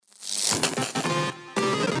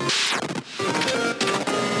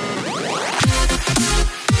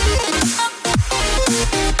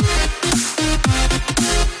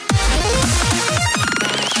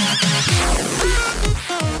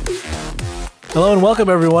Hello and welcome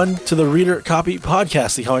everyone to the Reader Copy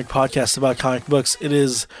Podcast, the comic podcast about comic books. It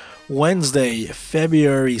is Wednesday,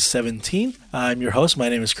 February 17th. I'm your host. My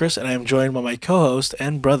name is Chris, and I am joined by my co-host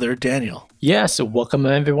and brother, Daniel. Yeah, so welcome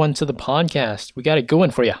everyone to the podcast. We got it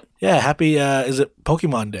going for you. Yeah, happy, is it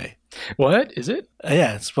Pokemon Day? What? Is it?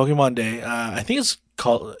 Yeah, it's Pokemon Day. I think it's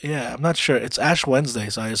called, I'm not sure. It's Ash Wednesday,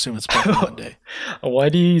 so I assume it's Pokemon Day. Why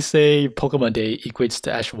do you say Pokemon Day equates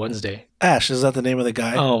to Ash Wednesday? Ash, is that the name of the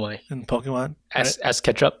guy? Oh my. In Pokemon? Ash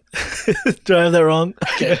Ketchup? Do I have that wrong?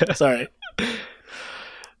 Okay, sorry.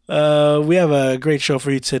 We have a great show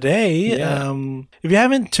for you today. Yeah. If you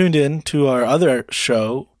haven't tuned in to our other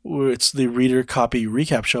show, it's the Reader Copy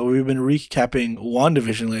Recap Show. We've been recapping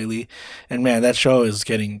WandaVision lately, and man, that show is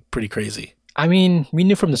getting pretty crazy. I mean, we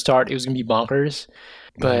knew from the start it was going to be bonkers,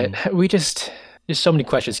 but there's so many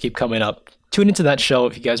questions keep coming up. Tune into that show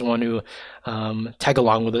if you guys want to tag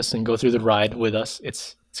along with us and go through the ride with us.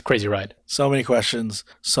 It's a crazy ride. So many questions,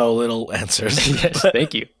 so little answers. Yes,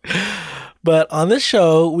 thank you. But on this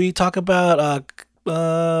show, we talk about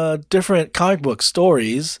different comic book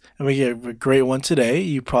stories, and we get a great one today.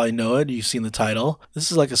 You probably know it. You've seen the title.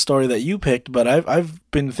 This is like a story that you picked, but I've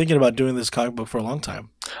been thinking about doing this comic book for a long time.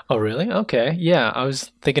 Oh, really? Okay. Yeah, I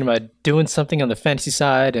was thinking about doing something on the fantasy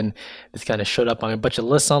side, and this kind of showed up on a bunch of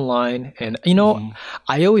lists online. And,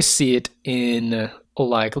 I always see it in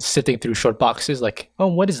like sifting through short boxes, like, oh,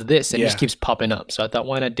 what is this? And it just keeps popping up. So I thought,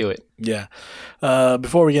 why not do it? Yeah.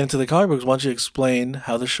 Before we get into the comic books, why don't you explain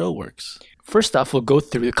how the show works? First off, we'll go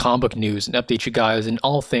through the comic book news and update you guys in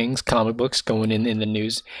all things comic books going in the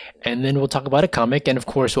news. And then we'll talk about a comic. And of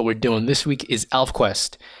course, what we're doing this week is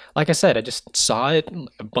Elfquest. Like I said, I just saw it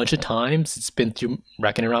a bunch of times. It's been through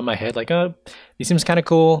racking around my head like, oh, this seems kind of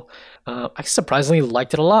cool. I surprisingly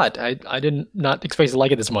liked it a lot. I did not expect to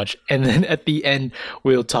like it this much. And then at the end,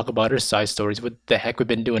 we'll talk about our side stories, what the heck we've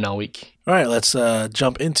been doing all week. All right, let's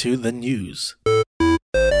jump into the news.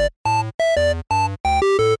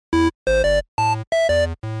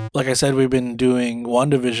 Like I said, we've been doing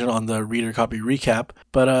WandaVision on the Reader Copy Recap,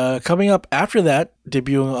 but coming up after that,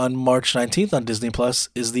 debuting on March 19th on Disney Plus,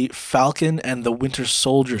 is the Falcon and the Winter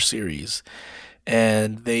Soldier series,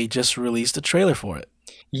 and they just released a trailer for it.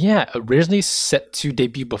 Yeah, originally set to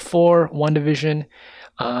debut before WandaVision,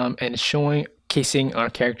 and it's showcasing our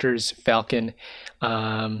characters, Falcon,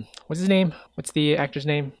 what's his name? What's the actor's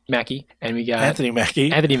name? Mackie. And we got Anthony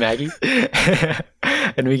Mackie.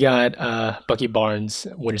 And we got Bucky Barnes,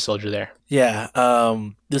 Winter Soldier there. Yeah,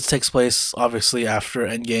 this takes place obviously after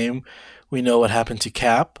Endgame. We know what happened to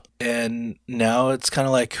Cap, and now it's kind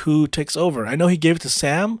of like who takes over. I know he gave it to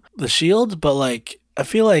Sam, the shield, but like I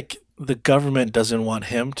feel like the government doesn't want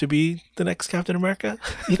him to be the next Captain America.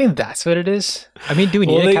 You think that's what it is? I mean, do we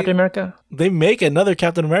need a Captain America? They make another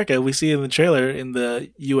Captain America. We see in the trailer in the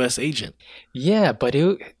U.S. agent. Yeah, but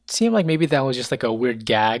it seemed like maybe that was just like a weird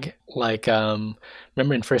gag. Like,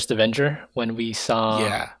 remember in First Avenger when we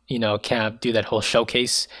saw, Cap do that whole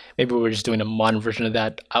showcase? Maybe we were just doing a modern version of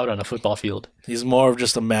that out on a football field. He's more of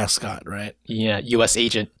just a mascot, right? Yeah, U.S.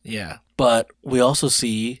 agent. Yeah. But we also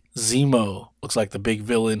see Zemo, looks like the big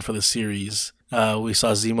villain for the series. We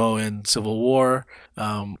saw Zemo in Civil War,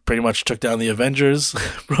 pretty much took down the Avengers,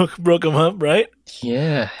 broke them up, right?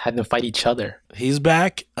 Yeah, had them fight each other. He's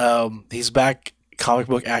back. He's back comic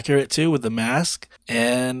book accurate too with the mask,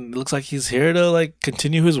 and it looks like he's here to like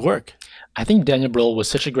continue his work. I think Daniel Brühl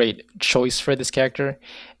was such a great choice for this character,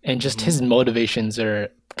 and just his motivations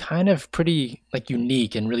are kind of pretty like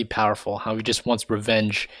unique and really powerful. How he just wants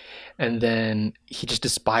revenge, and then he just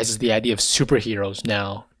despises the idea of superheroes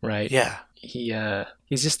now, right? Yeah.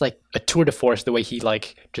 He's just like a tour de force the way he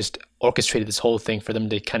like just orchestrated this whole thing for them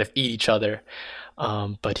to kind of eat each other.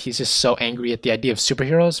 But he's just so angry at the idea of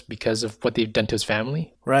superheroes because of what they've done to his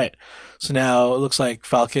family. Right. So now it looks like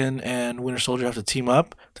Falcon and Winter Soldier have to team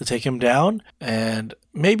up to take him down. And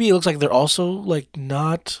maybe it looks like they're also like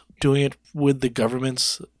not doing it with the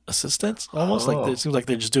government's assistance. Almost like it seems like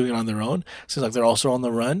they're just doing it on their own. It seems like they're also on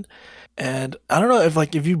the run. And I don't know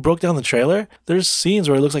if you broke down the trailer, there's scenes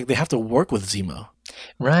where it looks like they have to work with Zemo.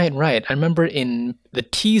 Right. I remember in the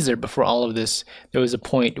teaser before all of this, there was a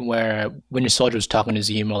point where Winter Soldier was talking to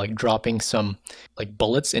Zemo, like dropping some like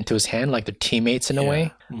bullets into his hand, like they're teammates in a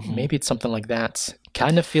way. Mm-hmm. Maybe it's something like that.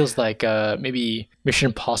 Kind of feels like maybe Mission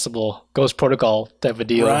Impossible Ghost Protocol type of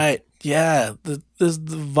deal. Right. Yeah. The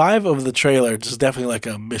vibe of the trailer is definitely like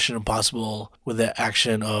a Mission Impossible with the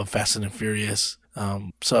action of Fast and Furious.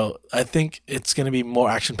 So I think it's going to be more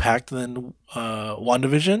action-packed than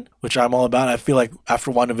WandaVision, which I'm all about. I feel like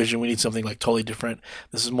after WandaVision, we need something like totally different.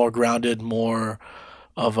 This is more grounded, more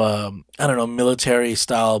I don't know, military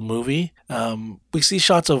style movie. We see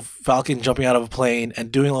shots of Falcon jumping out of a plane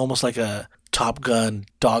and doing almost like a Top Gun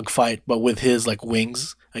dogfight, but with his like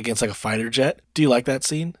wings against like a fighter jet. Do you like that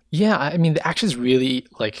scene? Yeah, I mean the action's really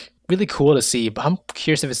like really cool to see, but I'm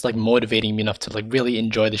curious if it's like motivating me enough to like really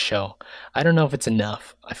enjoy the show. I don't know if it's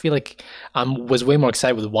enough. I feel like I was way more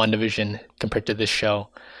excited with WandaVision compared to this show.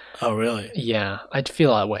 Oh, really? Yeah, I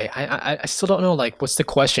feel that way. I still don't know like what's the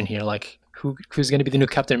question here? Like who's gonna be the new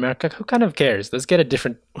Captain America? Who kind of cares? Let's get a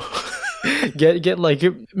different get like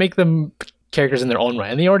make them characters in their own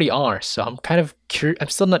right, and they already are. So I'm kind of curious. I'm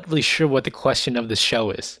still not really sure what the question of this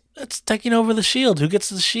show is. It's taking over the shield. Who gets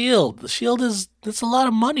the shield? The shield is that's a lot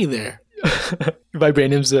of money there.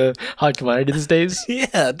 Vibranium's a hot commodity these days.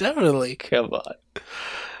 Yeah, definitely. Come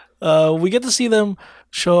on. We get to see them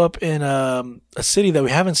show up in a city that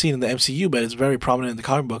we haven't seen in the MCU, but it's very prominent in the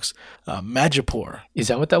comic books. Majapur. Is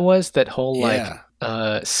that what that was? That whole like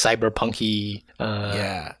Yeah. cyberpunky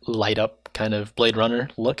Yeah. light up kind of Blade Runner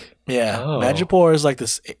look? Yeah, Oh. Majapur is like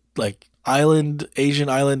this like island, Asian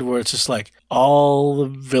island, where it's just like all the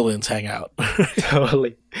villains hang out.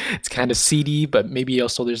 Totally. It's kind of seedy, but maybe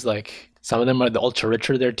also there's like some of them are the ultra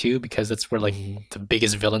richer there too, because that's where like the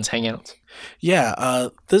biggest villains hang out. Yeah,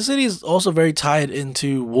 the city is also very tied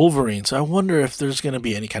into Wolverine, so I wonder if there's going to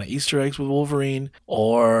be any kind of Easter eggs with Wolverine,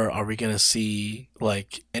 or are we going to see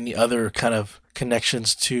like any other kind of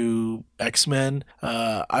connections to X-Men?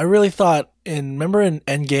 I really thought remember in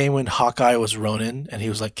Endgame when Hawkeye was Ronin and he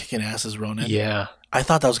was like kicking ass as Ronin? Yeah. I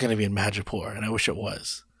thought that was going to be in Majapur, and I wish it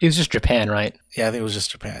was. It was just Japan, right? Yeah, I think it was just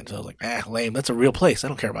Japan. So I was like, lame. That's a real place. I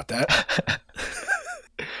don't care about that.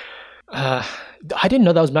 I didn't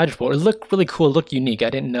know that was Magical. It looked really cool. It looked unique. I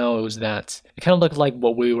didn't know it was that. It kind of looked like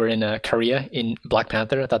what we were in Korea in Black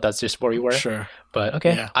Panther. I thought that's just where we were. Sure. But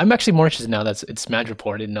okay, Yeah. I'm actually more interested now that it's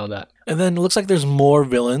Madripoor. I didn't know that. And then it looks like there's more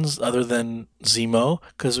villains other than Zemo,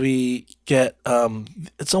 because we get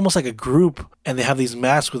it's almost like a group, and they have these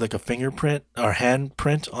masks with like a fingerprint or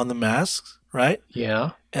handprint on the masks, right?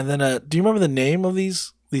 Yeah. And then do you remember the name of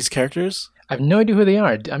these characters? I have no idea who they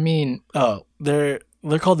are. I mean, Oh, they're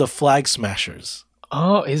called the Flag Smashers.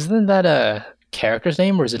 oh, isn't that a character's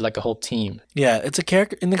name or is it like a whole team? Yeah, it's a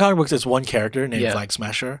character in the comic books. It's one character named Yeah. Flag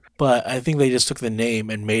Smasher, but I think they just took the name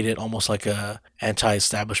and made it almost like a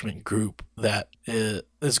anti-establishment group that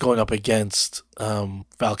is going up against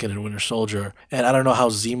Falcon and Winter Soldier. And I don't know how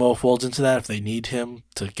Zemo folds into that, if they need him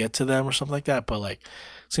to get to them or something like that. But like,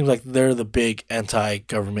 seems like they're the big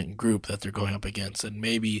anti-government group that they're going up against, and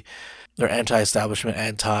maybe they're anti-establishment,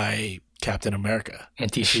 anti-Captain America.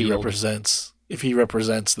 Anti-Shield. If he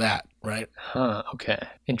represents that, right? Huh, okay.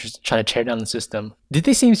 Interesting. Trying to tear down the system. Did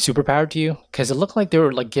they seem superpowered to you? Because it looked like they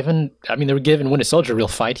were like they were giving Winter Soldier a real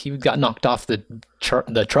fight. He got knocked off the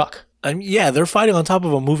truck. I mean, yeah, they're fighting on top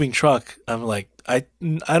of a moving truck. I'm like, I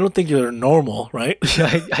don't think you're normal, right?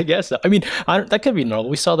 I guess so. I mean, that could be normal.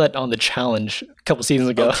 We saw that on the challenge a couple seasons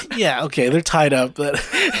ago. Yeah, okay, they're tied up. But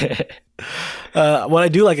what I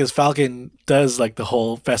do like is Falcon does like the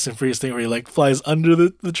whole Fast and Furious thing where he like flies under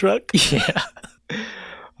the truck. Yeah.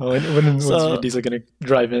 When's So- Vin Diesel gonna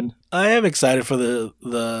drive in? I am excited for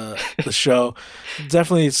the show.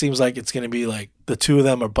 Definitely, it seems like it's going to be like the two of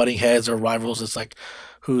them are butting heads or rivals. It's like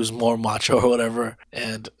who's more macho or whatever.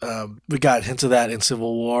 And we got hints of that in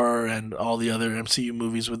Civil War and all the other MCU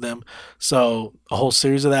movies with them. So a whole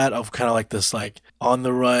series of that, of kind of like this like on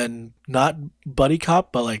the run, not buddy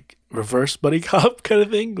cop, but like reverse buddy cop kind of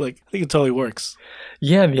thing. Like I think it totally works.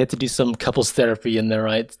 Yeah, we had to do some couples therapy in there,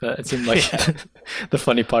 right? It seemed like the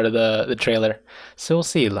funny part of the trailer. So we'll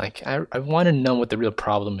see. Like, I want to know what the real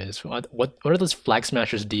problem is. What are those Flag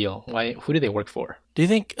Smashers' deal? Who do they work for? Do you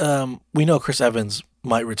think we know Chris Evans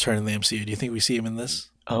might return in the MCU? Do you think we see him in this?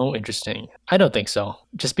 Oh, interesting. I don't think so.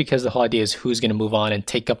 Just because the whole idea is who's going to move on and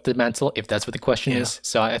take up the mantle, if that's what the question Yeah. is.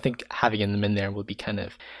 So I think having them in there will be kind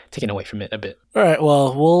of taken away from it a bit. All right,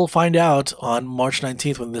 well, we'll find out on March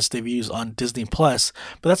 19th when this debuts on Disney Plus.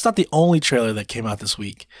 But that's not the only trailer that came out this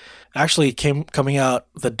week. Actually, it coming out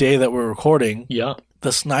the day that we're recording. Yeah.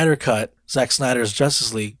 The Snyder Cut, Zack Snyder's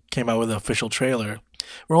Justice League, came out with an official trailer.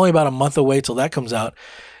 We're only about a month away till that comes out,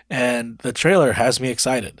 and the trailer has me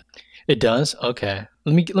excited. It does? Okay.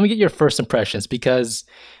 Let me get your first impressions, because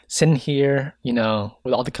sitting here,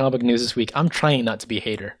 with all the comic book news this week, I'm trying not to be a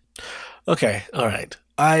hater. Okay, all right.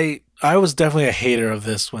 I was definitely a hater of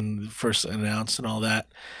this when first announced and all that.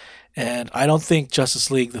 And I don't think Justice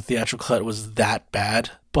League, the theatrical cut, was that bad.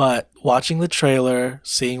 But watching the trailer,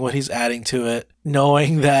 seeing what he's adding to it,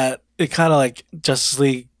 knowing that it kind of like Justice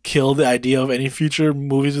League killed the idea of any future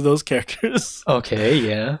movies with those characters, Okay,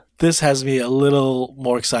 yeah. this has me a little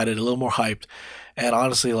more excited, a little more hyped. And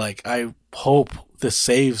honestly, like I hope this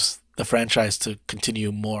saves the franchise to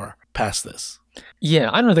continue more past this. Yeah,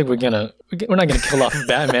 I don't think we're not gonna kill off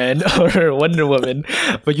Batman or Wonder Woman,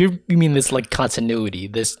 but you mean this like continuity,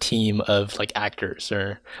 this team of like actors,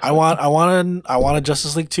 or I want a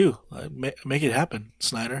Justice League too. Make it happen,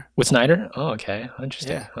 Snyder. with Snyder? Oh, okay,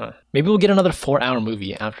 interesting. Yeah. Huh. Maybe we'll get another 4 hour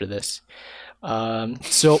movie after this.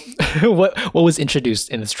 So what was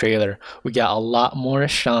introduced in this trailer? We got a lot more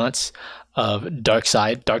shots of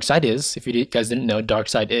Darkseid. Darkseid is, if you guys didn't know,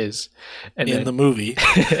 Darkseid is, and In then the movie.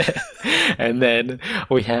 and then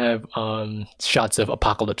we have shots of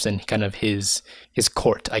Apocalypse and kind of his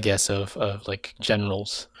court, I guess, of like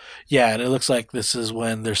generals. Yeah, and it looks like this is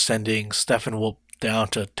when they're sending Steppenwolf down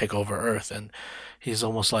to take over Earth, and he's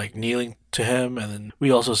almost like kneeling to him. And then we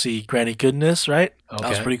also see Granny Goodness, right? That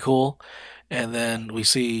was Okay. pretty cool. And then we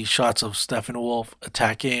see shots of Steppenwolf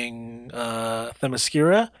attacking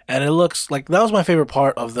Themyscira, and it looks like that was my favorite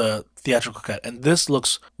part of the theatrical cut. And this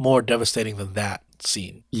looks more devastating than that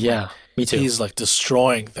scene. Yeah, me too. He's like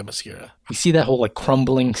destroying Themyscira. We see that whole like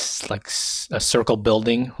crumbling a circle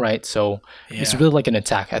building, right? So it's Yeah. really like an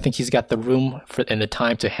attack. I think he's got the room for and the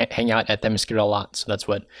time to hang out at Themyscira a lot. So that's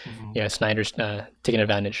what, yeah, Snyder's taking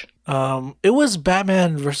advantage. It was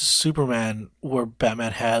Batman versus Superman where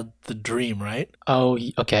Batman had the dream, right? Oh,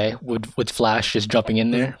 okay. With Flash just jumping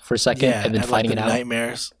in there for a second Yeah, and then like fighting the it out.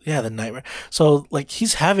 nightmares. Yeah, the nightmare. So like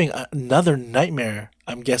he's having another nightmare.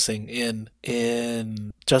 I'm guessing in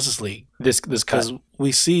Justice League This cut. because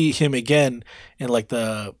we see him again in like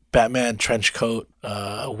the Batman trench coat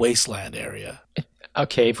wasteland area.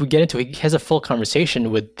 Okay, if we get into it, he has a full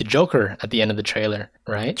conversation with the Joker at the end of the trailer,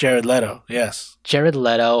 right? Jared Leto, yes. Jared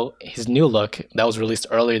Leto, his new look that was released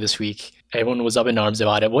earlier this week. Everyone was up in arms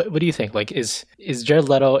about it. What do you think? Like, is Jared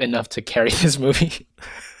Leto enough to carry this movie?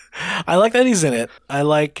 I like that he's in it. I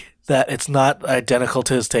like that it's not identical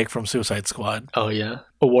to his take from Suicide Squad. Oh yeah,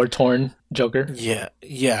 a war torn Joker. Yeah,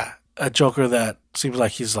 yeah. A Joker that seems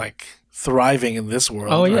like he's like thriving in this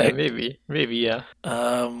world. Oh yeah, right? maybe yeah.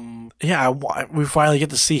 Yeah. We finally get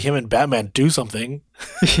to see him and Batman do something.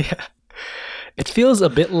 Yeah. It feels a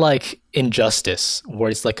bit like Injustice, where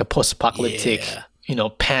it's like a post-apocalyptic, Yeah.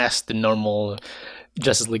 Past the normal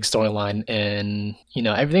Justice League storyline, and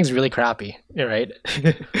everything's really crappy, right?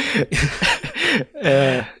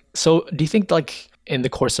 So, do you think like in the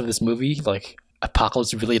course of this movie, like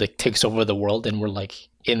Apocalypse really like takes over the world, and we're like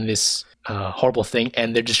in this horrible thing,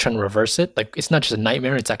 and they're just trying to reverse it? Like it's not just a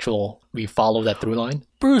nightmare; it's actual. We follow that through line.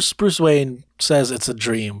 Bruce Wayne says it's a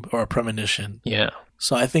dream or a premonition. Yeah.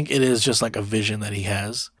 So I think it is just like a vision that he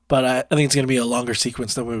has. But I think it's going to be a longer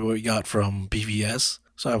sequence than what we got from BVS.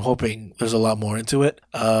 So I'm hoping there's a lot more into it.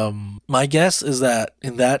 My guess is that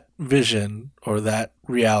in that vision or that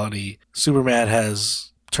reality, Superman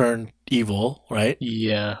has turned evil, right?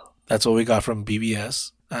 Yeah. That's what we got from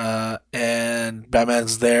BVS. And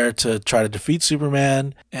Batman's there to try to defeat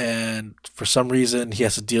Superman. And for some reason, he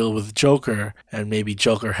has to deal with Joker. And maybe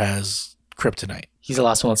Joker has kryptonite. He's the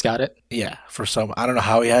last one that's got it. Yeah, I don't know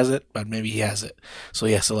how he has it, but maybe he has it. So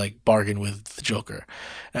he has to like bargain with the Joker.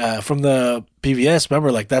 From the BVS,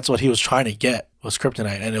 remember, like that's what he was trying to get was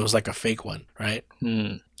kryptonite, and it was like a fake one, right?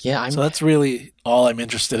 Yeah, So that's really all I'm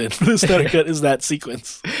interested in for this Snyder Cut is that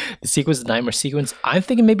sequence. the sequence, the nightmare sequence. I'm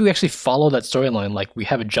thinking maybe we actually follow that storyline. Like we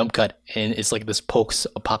have a jump cut, and it's like this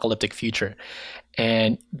post-apocalyptic future,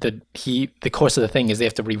 and the course of the thing is they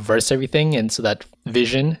have to reverse everything, and so that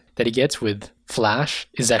vision that he gets with Flash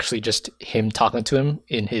is actually just him talking to him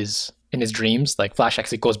in his dreams. Like Flash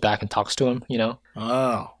actually goes back and talks to him,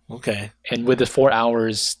 Oh, okay. And with the 4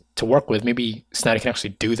 hours to work with, maybe Snyder can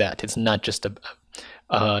actually do that. It's not just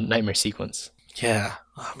a nightmare sequence. Yeah.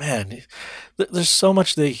 Oh man, there's so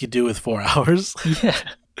much that you could do with 4 hours. Yeah.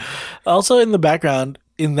 Also, in the background,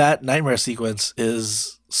 in that nightmare sequence,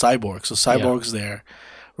 is Cyborg. So Cyborg's there.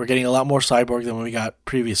 We're getting a lot more Cyborg than we got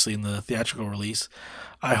previously in the theatrical release.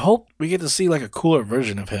 I hope we get to see like a cooler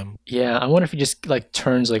version of him. Yeah, I wonder if he just like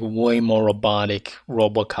turns like way more robotic,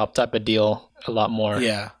 RoboCop type of deal, a lot more.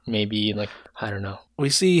 Yeah. Maybe like I don't know. We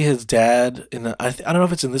see his dad in the. I don't know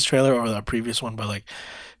if it's in this trailer or the previous one, but like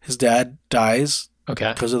his dad dies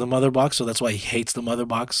Okay. because of the mother box, so that's why he hates the mother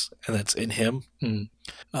box, and that's in him. Mm.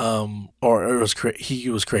 Or it was he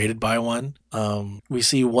was created by one. We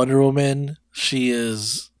see Wonder Woman. She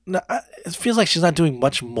is. It feels like she's not doing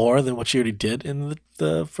much more than what she already did in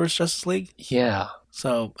the first Justice League. Yeah.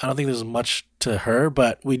 So I don't think there's much to her,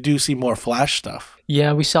 but we do see more Flash stuff.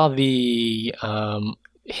 Yeah, we saw the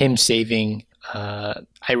him saving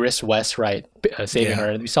Iris West, right? Saving Yeah.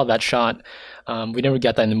 her. We saw that shot. We never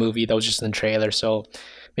got that in the movie. That was just in the trailer. So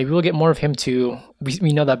maybe we'll get more of him too.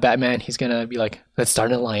 We know that Batman, he's gonna be like, let's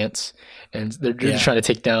start an alliance, and they're Yeah. trying to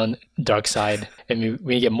take down Darkseid, and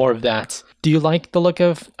we get more of that. Do you like the look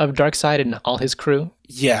of Darkseid and all his crew?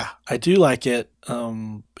 Yeah, I do like it.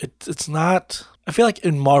 It's not. I feel like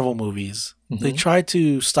in Marvel movies, they try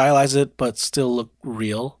to stylize it, but still look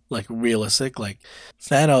real, like realistic. Like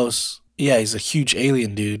Thanos, yeah, he's a huge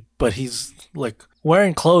alien dude, but he's like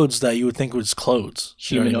wearing clothes that you would think was clothes.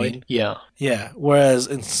 You know what I Humanoid, mean? yeah. Yeah. Whereas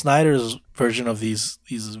in Snyder's version of these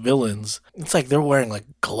villains, it's like they're wearing like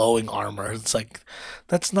glowing armor. It's like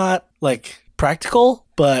that's not like practical,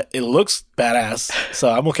 but it looks badass. So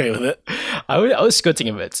I'm okay with it. I was squinting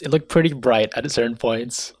a bit. It looked pretty bright at certain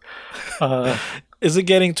points. Is it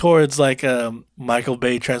getting towards like Michael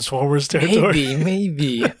Bay Transformers territory?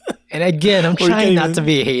 Maybe. And again, I'm Or you trying can't not even- to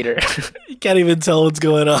be a hater. You can't even tell what's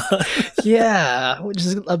going on. Yeah, which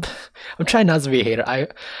is I'm trying not to be a hater.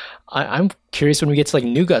 I'm curious when we get to like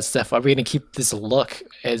New God stuff. Are we gonna keep this look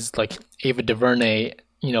as like Ava DuVernay,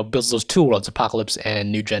 builds those two worlds, Apocalypse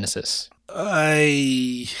and New Genesis?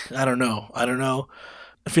 I don't know.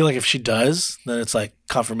 I feel like if she does, then it's like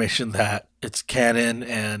confirmation that it's canon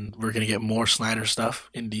and we're gonna get more Snyder stuff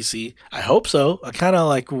in DC. I hope so. I kind of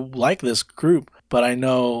like this group, but I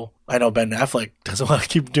know Ben Affleck doesn't want to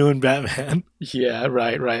keep doing Batman. Yeah,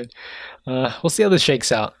 right. We'll see how this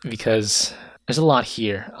shakes out because there's a lot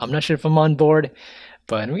here. I'm not sure if I'm on board,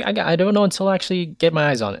 but I don't know until I actually get my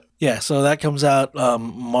eyes on it. Yeah, so that comes out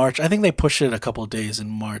March. I think they pushed it a couple of days in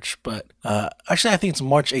March, but actually I think it's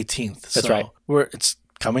March 18th. That's right. It's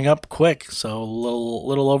coming up quick, so a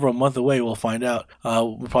little over a month away. We'll find out.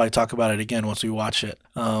 We'll probably talk about it again once we watch it.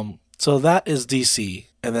 So that is DC,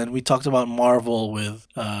 and then we talked about Marvel with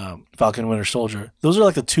Falcon and Winter Soldier. Those are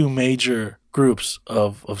like the two major groups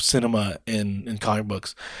of cinema in comic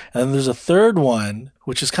books. And then there's a third one,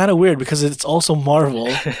 which is kind of weird because it's also Marvel,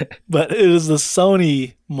 but it is the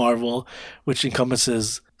Sony Marvel, which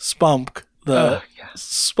encompasses Spunk, the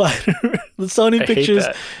spider, the Sony I hate Pictures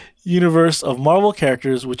that. universe of Marvel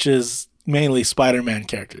characters, which is mainly Spider-Man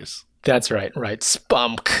characters. That's right.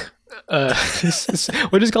 Spunk. We'll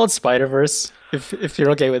just call it Spider-Verse if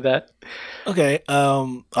you're okay with that. Okay,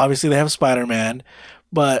 obviously they have Spider-Man,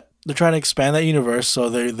 but they're trying to expand that universe, so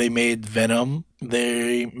they made Venom,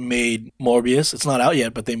 they made Morbius. It's not out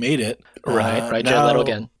yet, but they made it. Right. Jared now- Leto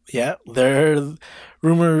again. Yeah,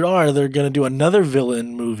 rumors are they're going to do another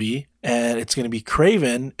villain movie, and it's going to be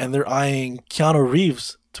Kraven, and they're eyeing Keanu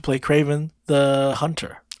Reeves to play Kraven the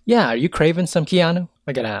Hunter. Yeah, are you craving some Keanu?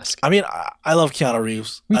 I gotta ask. I mean, I love Keanu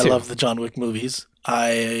Reeves. Me I too. love the John Wick movies.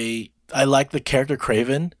 I like the character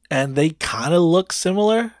Kraven, and they kind of look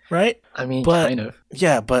similar, right? I mean, But- kind of.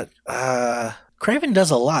 Yeah, but Kraven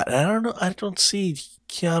does a lot, and I don't see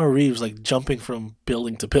Keanu Reeves like jumping from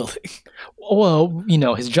building to building. Well,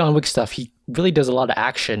 his John Wick stuff, he really does a lot of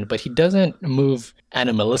action, but he doesn't move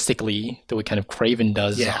animalistically the way kind of Craven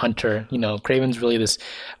does as a Yeah. hunter. Craven's really this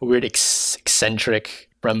weird, kraven's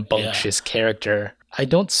rambunctious character. I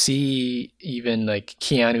don't see even like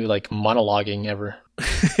Keanu like monologuing ever.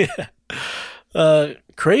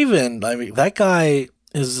 Kraven, I mean, that guy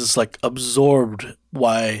is just like absorbed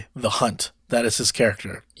by the hunt. That is his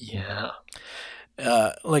character. Yeah.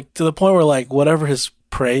 Like to the point where like whatever his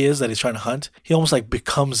prey is that he's trying to hunt, he almost like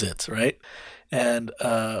becomes it, right? And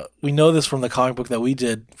we know this from the comic book that we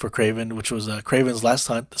did for Kraven, which was Kraven's Last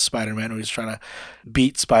Hunt, the Spider-Man, where he's trying to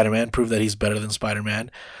beat Spider-Man, prove that he's better than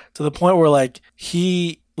Spider-Man, to the point where like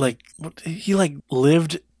he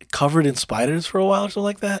lived covered in spiders for a while or something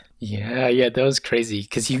like that. Yeah, that was crazy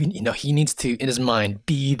because he needs to in his mind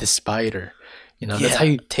be the spider. That's Yeah. how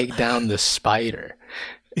you take down the spider.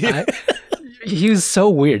 He was so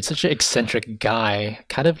weird, such an eccentric guy,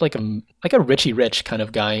 kind of like a Richie Rich kind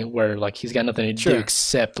of guy, where like he's got nothing to do Sure.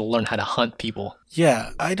 except learn how to hunt people.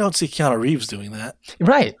 Yeah, I don't see Keanu Reeves doing that.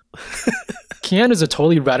 Right. Keanu's a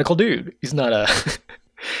totally radical dude. He's not a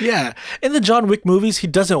Yeah, in the John Wick movies, he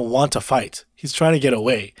doesn't want to fight. He's trying to get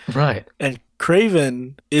away. right. And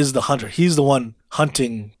Kraven is the hunter. He's the one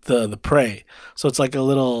hunting the prey. So it's like a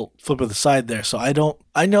little flip of the side there. So I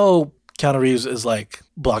know Keanu Reeves is like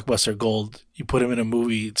blockbuster gold. You put him in a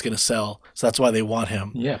movie, it's going to sell. So that's why they want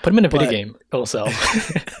him. Yeah, put him in a video But- game. It'll sell.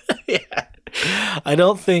 Yeah. I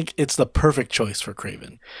don't think it's the perfect choice for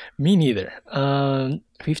Kraven. Me neither.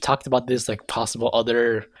 We've talked about this like possible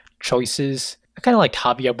other choices. I kind of liked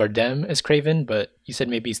Javier Bardem as Kraven, but you said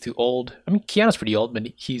maybe he's too old. I mean, Keanu's pretty old, but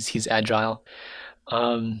he's agile.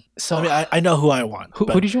 So I mean, I know who I want. who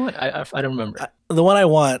but did you want? I don't remember. the one I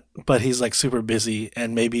want, but he's like super busy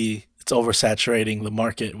and maybe it's oversaturating the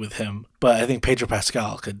market with him. But I think Pedro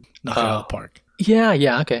Pascal could knock it out of the park.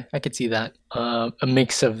 Yeah, okay, I could see that. A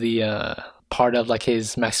mix of the part of like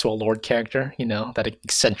his Maxwell Lord character, that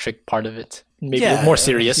eccentric part of it, maybe a little more Yeah,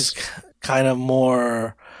 and he's serious. kind of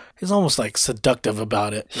more. He's almost like seductive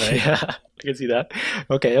about it, right? Yeah, I can see that.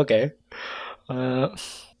 Okay. Uh,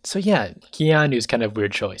 so yeah, Keanu's kind of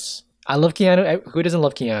weird choice. I love Keanu. Who doesn't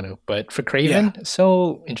love Keanu? But for Yeah. Craven,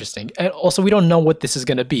 so interesting. And also, we don't know what this is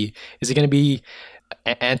gonna be. Is it gonna be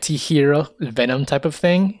anti-hero Venom type of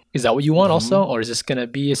thing? Is that what you want hmm also, or is this gonna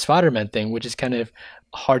be a Spider-Man thing, which is kind of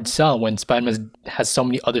a hard sell when Spider-Man has so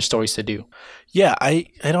many other stories to do? Yeah, I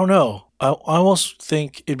don't know. I almost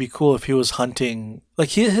think it'd be cool if he was hunting. Like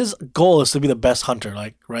his goal is to be the best hunter,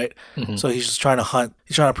 like right. Hmm. So he's just trying to hunt.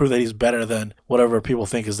 He's trying to prove that he's better than whatever people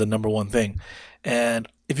think is the number one thing. And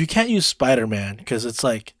if you can't use Spider Man, because it's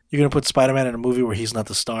like you're gonna put Spider Man in a movie where he's not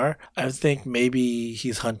the star, I would think maybe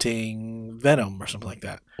he's hunting Venom or something like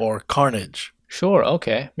that, or Carnage. Sure,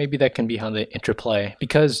 okay. Maybe that can be how they interplay.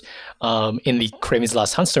 Because in the Kraven's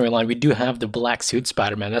Last Hunt storyline, we do have the black suit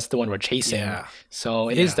Spider-Man. That's the one we're chasing. Yeah, So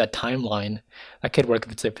it is yeah. that timeline. That could work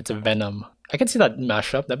if it's a Venom. I can see that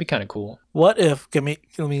mashup. That'd be kind of cool. What if? Let me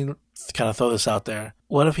kind of throw this out there.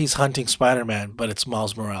 What if he's hunting Spider Man, but it's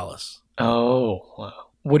Miles Morales? Oh, wow.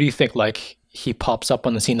 What do you think? Like he pops up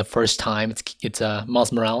on the scene the first time. It's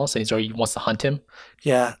Miles Morales, and he's already wants to hunt him.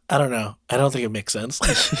 Yeah, I don't know. I don't think it makes sense.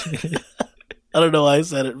 I don't know why I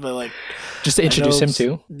said it, but like Just to I know. introduce him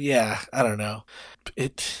too. Yeah, I don't know.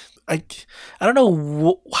 It. I. I don't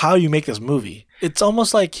know how you make this movie. It's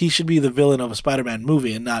almost like he should be the villain of a Spider-Man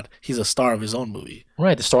movie, and not he's a star of his own movie.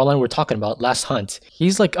 Right, the storyline we're talking about, Last Hunt.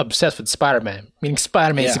 He's like obsessed with Spider-Man, meaning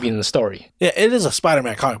Spider-Man needs to Yeah, be in the story. yeah. It is a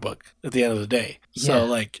Spider-Man comic book at the end of the day. So Yeah.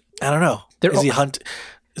 like, I don't know. They're Is he hunt?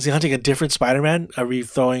 Is he hunting a different Spider-Man? Are we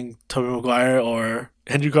throwing Tobey Maguire or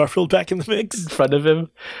Andrew Garfield back in the in mix? front of him.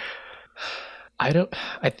 I don't.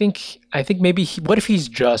 I think maybe. What if he's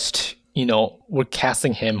just we're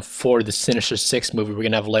casting him for the Sinister Six movie we're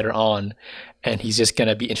gonna have later on, and he's just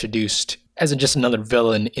gonna be introduced as just another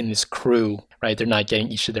villain in this crew, right? They're not getting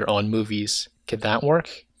each of their own movies. Could that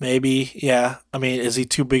work? Maybe, yeah. I mean, is he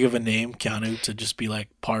too big of a name, Keanu, to just be like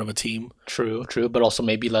part of a team? True, but also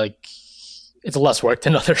maybe like it's less work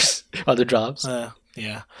than others other jobs.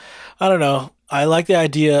 Yeah. I don't know. I like the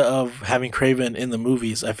idea of having Craven in the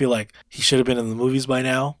movies. I feel like he should have been in the movies by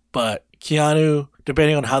now, but Keanu,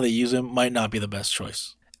 depending on how they use him, might not be the best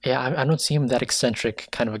choice. Yeah, I don't see him that eccentric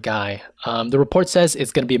kind of a guy. The report says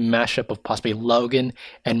it's going to be a mashup of possibly Logan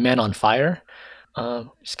and Man on Fire.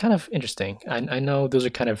 It's kind of interesting. I know those are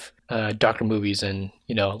kind of darker movies, and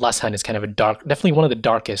Last Hunt is kind of definitely one of the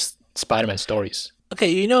darkest Spider-Man stories.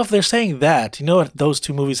 Okay, if they're saying that, what those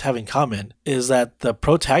two movies have in common is that the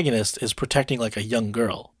protagonist is protecting like a young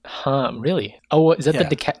girl. Huh? Really? Oh, is that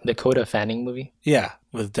the Yeah. Dakota Fanning movie? Yeah,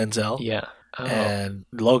 with Denzel. Yeah. Oh, And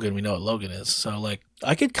Logan, we know what Logan is. So like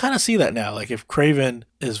I could kind of see that now. Like if Craven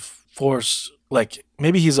is forced, like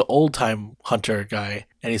maybe he's an old time hunter guy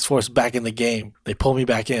and he's forced back in the game. They pull me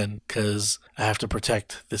back in because I have to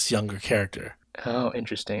protect this younger character. oh,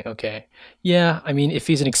 interesting. Okay. Yeah, I mean, if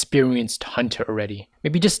he's an experienced hunter already,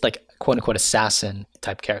 maybe just like quote unquote assassin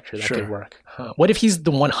type character that could Sure. work. Huh. What if he's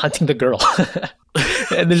the one hunting the girl,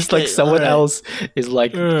 and there's like Okay, all someone right. else is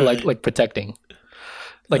like All right. like protecting?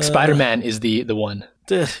 Like Uh, Spider-Man is the one.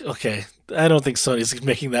 okay. I don't think Sony's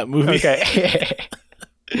making that movie. Okay.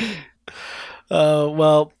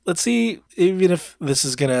 Well, let's see. Even if this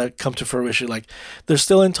is gonna come to fruition, like they're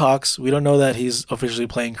still in talks. We don't know that he's officially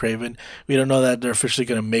playing Craven. We don't know that they're officially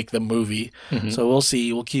gonna make the movie. Mhm. So we'll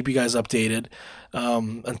see. We'll keep you guys updated.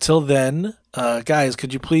 Until then, guys,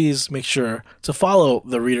 could you please make sure to follow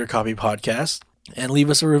the Reader Copy Podcast and leave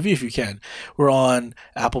us a review if you can. We're on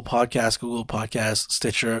Apple Podcasts, Google Podcasts,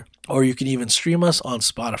 Stitcher, or you can even stream us on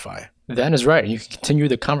Spotify. That is right. And you can continue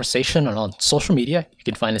the conversation on social media. You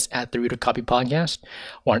can find us at the Reader Copy Podcast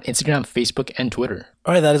or on Instagram, Facebook, and Twitter.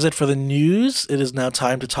 All right, that is it for the news. It is now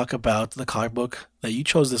time to talk about the comic book that you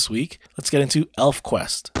chose this week. Let's get into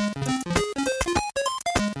Elfquest.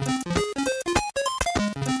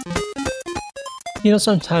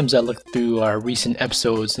 Sometimes I look through our recent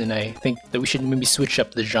episodes and I think that we should maybe switch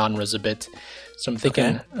up the genres a bit. So I'm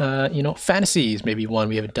thinking, fantasy is maybe one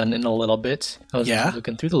we haven't done in a little bit. I was Yeah?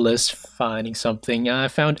 looking through the list, finding something. I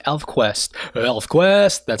found Elfquest.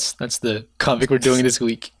 Elfquest. That's the comic we're doing this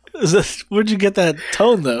week. Where'd you get that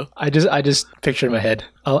tone, though? I just picture in my head.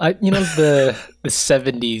 The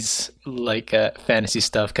 70s like fantasy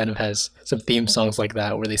stuff kind of has some theme songs like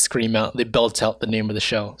that where they belt out the name of the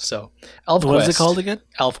show. So Elfquest. What is it called again?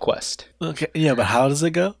 Elfquest. Okay, yeah, but how does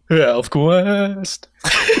it go? Elfquest.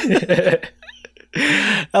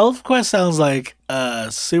 Elfquest sounds like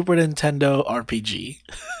Super Nintendo RPG.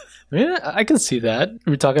 Yeah, I can see that.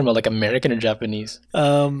 We're talking about like American or Japanese.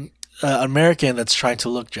 American that's trying to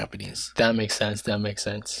look Japanese. That makes sense. That makes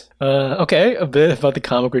sense. Okay, a bit about the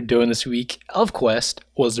comic we're doing this week. Elfquest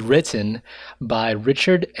was written by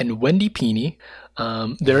Richard and Wendy Pini.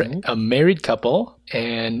 They're a married couple,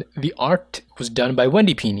 and the art was done by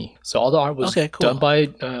Wendy Pini. So all the art was done by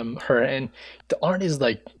her, and the art is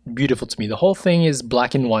like beautiful to me. The whole thing is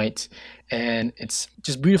black and white, and it's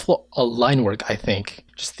just beautiful line work. I think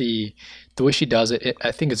just the way she does it,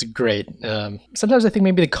 I think it's great. Sometimes I think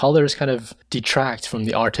maybe the colors kind of detract from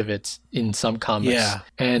the art of it in some comics. Yeah,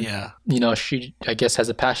 and you know, she I guess has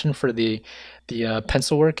a passion for the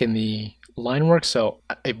pencil work and the line work, so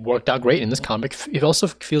it worked out great in this comic. It also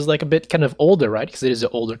feels like a bit kind of older, right? Because it is an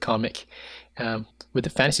older comic with the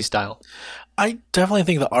fantasy style. I definitely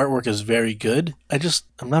think the artwork is very good.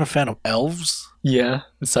 I'm not a fan of elves. Yeah,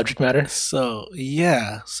 the subject matter. So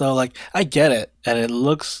like I get it, and it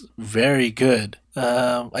looks very good.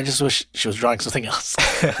 I just wish she was drawing something else.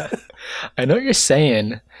 I know what you're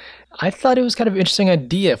saying. I thought it was kind of an interesting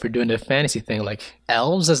idea for doing the fantasy thing, like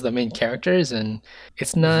elves as the main characters, and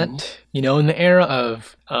it's not, you know, in the era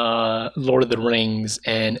of Lord of the Rings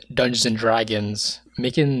and Dungeons and Dragons,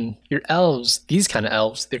 making your elves, these kind of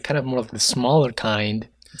elves, they're kind of more like the smaller kind.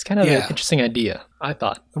 It's kind of an interesting idea, I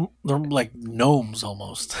thought. They're like gnomes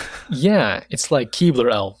almost. Yeah, it's like Keebler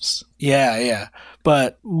elves. Yeah.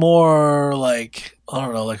 But more like, I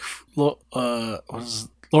don't know, like, what is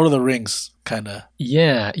Lord of the Rings kind of.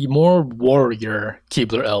 Yeah, more warrior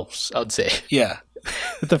Keebler elves, I would say. Yeah.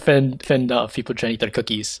 To fend off people trying to eat their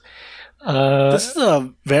cookies. This is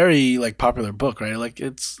a very like popular book, right? Like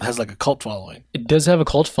has like a cult following. It does have a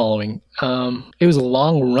cult following. It was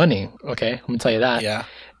long running. Okay, I'm gonna tell you that. Yeah.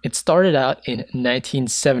 It started out in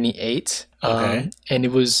 1978. Okay. And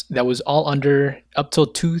that was all up till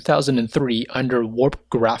 2003 under Warp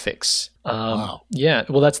Graphics. Wow. Yeah,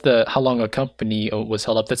 well, that's how long a company was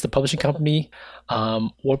held up. That's the publishing company,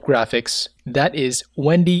 Warp Graphics. That is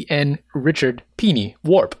Wendy and Richard Pini,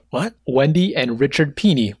 Warp. What? Wendy and Richard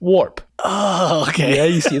Pini, Warp. Oh, okay. Yeah,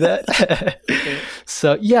 you see that? Okay.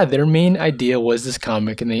 So, yeah, their main idea was this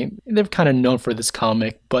comic, and they're kind of known for this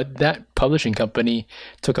comic, but that publishing company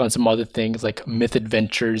took on some other things like Myth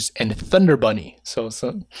Adventures and Thunder Bunny. So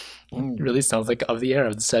it really sounds like of the era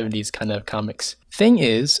of the 70s kind of comics. Thing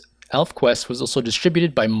is, Elfquest was also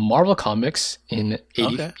distributed by Marvel Comics in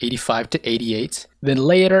 85 to 88. Then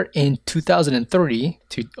later in 2003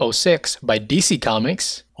 to 06 by DC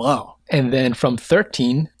Comics. Wow. And then from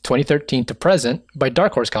 2013 to present by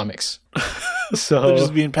Dark Horse Comics. So they're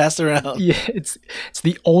just being passed around. Yeah, it's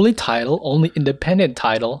the only independent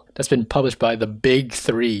title that's been published by the big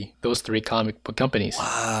three, those three comic book companies.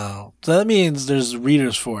 Wow. So that means there's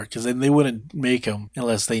readers for it, because they wouldn't make them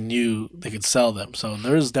unless they knew they could sell them. So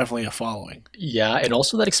there is definitely a following. Yeah, and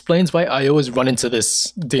also that explains why I always run into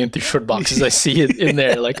this damn short boxes. I see it in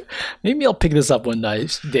there. Like, maybe I'll pick this up one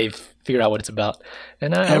night, Dave. Figure out what it's about.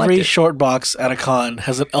 And every short box at a con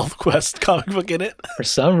has an Elfquest comic book in it. For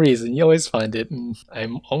some reason, you always find it. And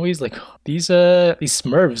I'm always like, these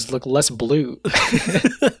Smurfs look less blue.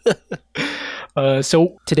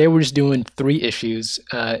 So today we're just doing 3 issues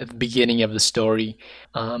at the beginning of the story.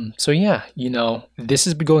 So yeah, this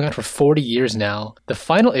has been going on for 40 years now. The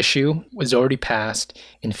final issue was already passed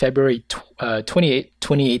in February 28,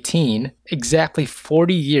 2018, exactly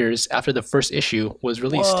 40 years after the first issue was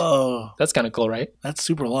released. Whoa. That's kind of cool, right? That's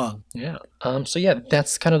super long. Yeah. So yeah,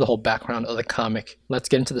 that's kind of the whole background of the comic. Let's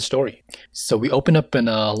get into the story. So we open up in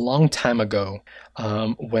a long time ago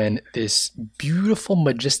when this beautiful,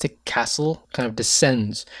 majestic castle kind of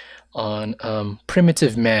descends on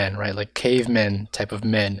primitive man, right? Like cavemen type of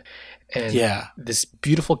men. And this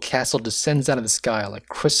beautiful castle descends out of the sky, like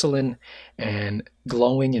crystalline and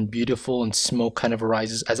glowing and beautiful, and smoke kind of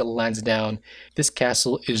arises as it lands down. This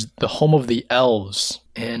castle is the home of the elves.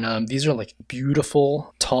 And these are like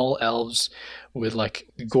beautiful, tall elves with like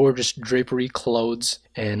gorgeous drapery clothes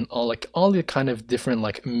and all the kind of different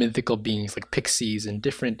like mythical beings like pixies and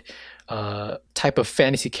different type of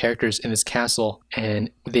fantasy characters in this castle. And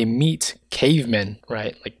they meet cavemen,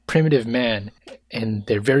 right? Like primitive man. And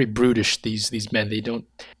they're very brutish, these men. They don't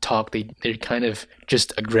talk. They're kind of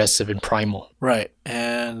just aggressive and primal. Right.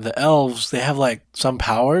 And the elves, they have like some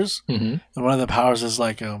powers. Mm-hmm. And one of the powers is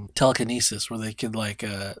like telekinesis, where they could like,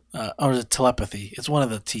 or is it telepathy? It's one of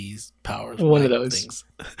the T's powers. One one of mind those. things,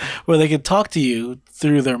 where they can talk to you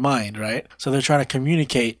through their mind, right? So they're trying to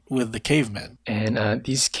communicate with the cavemen. And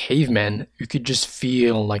these cavemen, you could just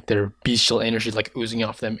feel like their bestial energy like oozing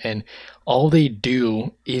off them. And all they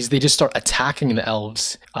do is they just start attacking the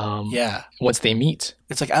elves Yeah. once they meet.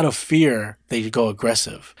 It's like out of fear, they go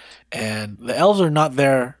aggressive. And the elves are not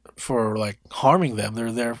there for like harming them.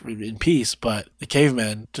 They're there in peace, but the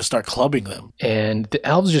cavemen just start clubbing them. And the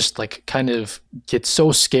elves just like kind of get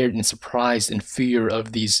so scared and surprised and fear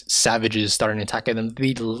of these savages starting attacking them.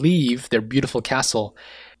 They leave their beautiful castle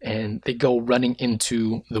and they go running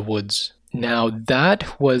into the woods. Now,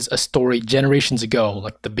 that was a story generations ago,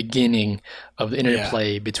 like the beginning of the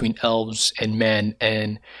interplay between elves and men.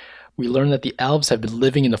 And we learned that the elves have been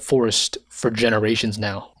living in the forest for generations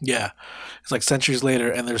now. Yeah. It's like centuries later,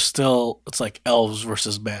 and it's like elves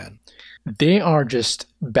versus man. They are just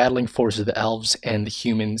battling forces, the elves and the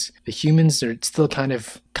humans. The humans are still kind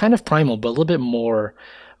of primal, but a little bit more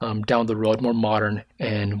down the road, more modern.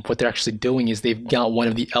 And what they're actually doing is they've got one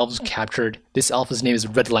of the elves captured. This elf, his name is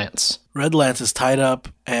Red Lance. Red Lance is tied up,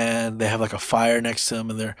 and they have like a fire next to him,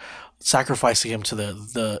 and they're sacrificing him to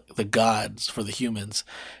the gods for the humans.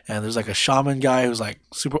 And there's like a shaman guy who's like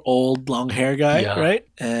super old, long hair guy, right?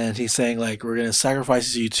 And he's saying like, we're gonna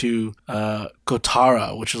sacrifice you to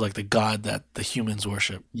Gotara, which is like the god that the humans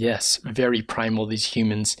worship. Yes, very primal, these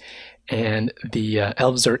humans. And the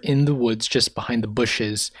elves are in the woods just behind the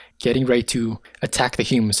bushes, getting ready to attack the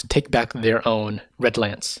humans, to take back their own Red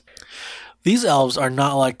Lance. These elves are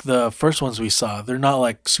not like the first ones we saw. They're not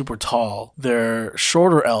like super tall. They're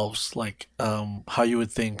shorter elves, like how you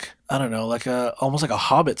would think. I don't know, like almost like a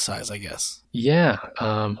hobbit size, I guess. Yeah.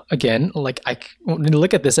 Again, like when you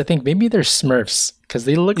look at this, I think maybe they're Smurfs because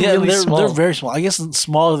they look really small. They're very small. I guess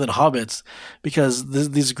smaller than hobbits because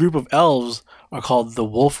this group of elves are called the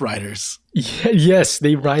Wolf Riders. Yeah, yes,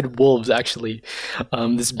 they ride wolves, actually.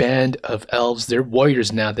 This band of elves, they're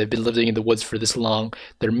warriors now. They've been living in the woods for this long.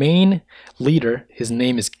 Their main leader, his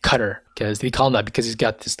name is Cutter, because they call him that because he's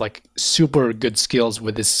got this like super good skills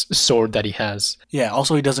with this sword that he has. Yeah,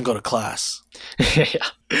 also he doesn't go to class. Yeah.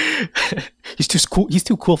 He's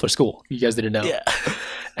too cool for school. You guys didn't know. Yeah.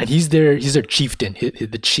 And he's their chieftain,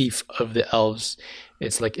 the chief of the elves.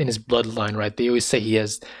 It's like in his bloodline, right? They always say he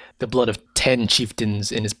has the blood of 10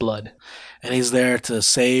 chieftains in his blood. And he's there to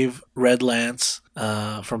save Red Lance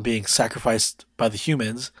from being sacrificed by the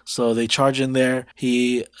humans. So they charge in there.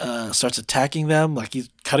 He starts attacking them, like he's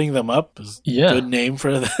cutting them up. Good name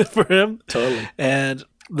for him. Totally. And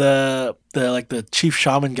the chief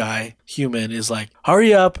shaman guy, human, is like,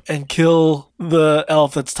 hurry up and kill the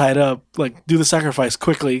elf that's tied up. Like, do the sacrifice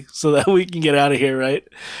quickly so that we can get out of here, right?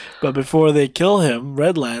 But before they kill him,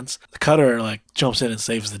 Red Lance, the Cutter, like, jumps in and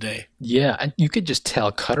saves the day. Yeah, and you could just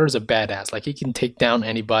tell Cutter's a badass. Like, he can take down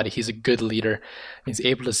anybody. He's a good leader. He's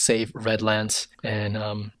able to save Red Lance.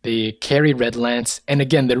 And they carry Red Lance. And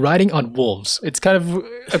again, they're riding on wolves. It's kind of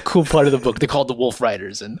a cool part of the book. They're called the Wolf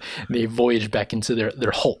Riders. And they voyage back into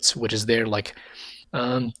their holts, which is their, like,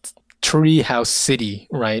 tree house city,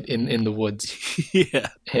 right, in the woods. Yeah.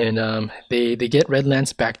 And they get Red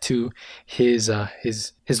Lance back to his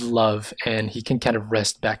love, and he can kind of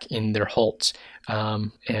rest back in their holt.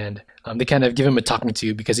 And they kind of give him a talking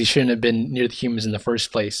to because he shouldn't have been near the humans in the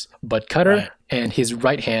first place. But Cutter and his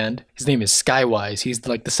right hand, his name is Skywise. He's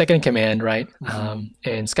like the second in command, right? Mm-hmm.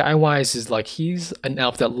 And Skywise is like, he's an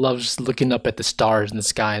elf that loves looking up at the stars in the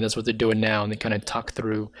sky, and that's what they're doing now. And they kind of talk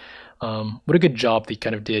through what a good job they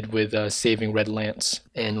kind of did with saving Red Lance.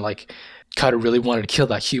 And like, Cutter really wanted to kill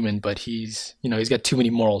that human, but he's got too many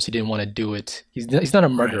morals. He didn't want to do it. He's not a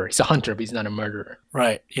murderer. He's a hunter, but he's not a murderer.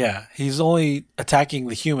 Right. Yeah. He's only attacking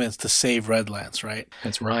the humans to save Red Lance, right?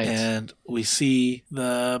 That's right. And we see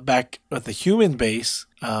back at the human base,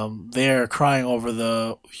 they're crying over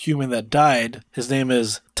the human that died. His name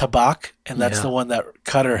is Tabak, and that's the one that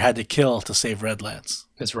Cutter had to kill to save Red Lance.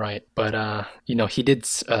 That's right. But he did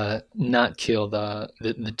not kill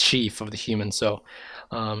the chief of the humans. So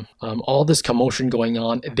all this commotion going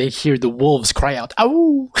on, they hear the wolves cry out,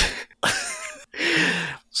 "Ow!"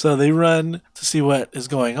 So they run to see what is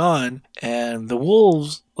going on, and the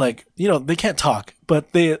wolves, like, they can't talk,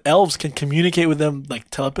 but the elves can communicate with them like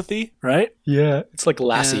telepathy, right? Yeah, it's like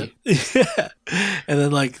Lassie. And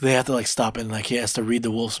then like they have to like stop, and like he has to read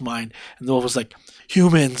the wolf's mind, and the wolf was like,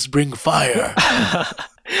 "Humans bring fire."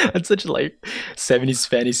 That's such like 70s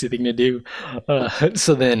fantasy thing to do.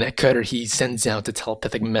 So then Cutter, he sends out a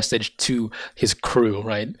telepathic message to his crew,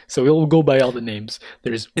 right? So we'll go by all the names.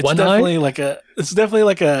 There's It's definitely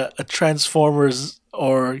like a Transformers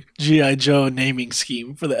or G.I. Joe naming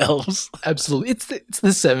scheme for the elves. Absolutely, it's the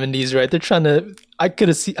 70s, right? They're trying to. I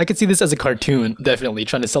could see this as a cartoon, definitely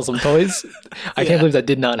trying to sell some toys. I can't believe that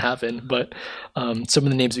did not happen. But some of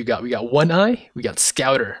the names we got One Eye, we got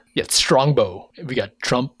Scouter, we got Strongbow, we got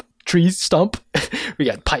Trump, Tree Stump, we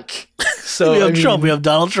got Pike. So we have Trump. We have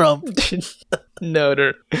Donald Trump. No,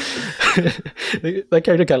 that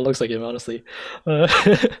character kind of looks like him, honestly. But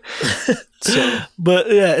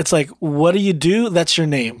yeah, it's like, what do? That's your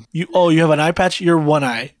name. You have an eye patch. You're One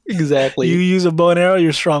Eye. Exactly. You use a bow and arrow.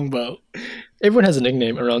 You're Strongbow. Everyone has a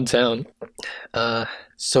nickname around town.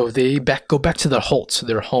 So they go back to their Holt,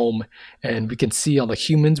 their home, and we can see all the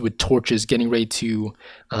humans with torches getting ready to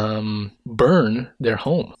burn their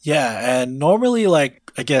home. Yeah, and normally,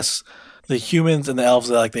 like, I guess the humans and the elves,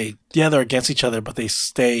 they're against each other, but they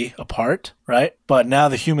stay apart, right? But now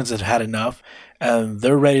the humans have had enough, and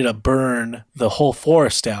they're ready to burn the whole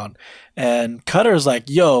forest down. And Cutter's like,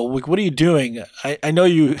 yo, what are you doing? I know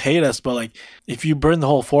you hate us, but like, if you burn the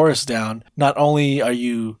whole forest down, not only are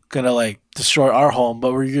you gonna like destroy our home,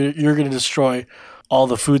 but you're gonna destroy all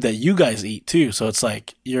the food that you guys eat too. So it's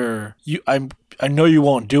like I know you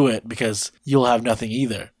won't do it because you'll have nothing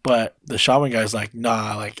either. But the shaman guy's like,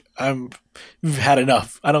 nah, like we've had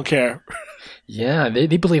enough. I don't care. Yeah,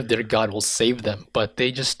 they believe their god will save them, but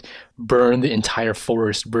they just burn the entire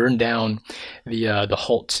forest, burn down the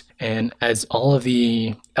Holt. And as all of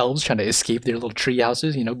the elves try to escape their little tree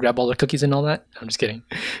houses, grab all their cookies and all that. I'm just kidding.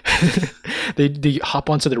 They hop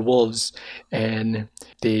onto their wolves and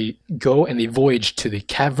they go and they voyage to the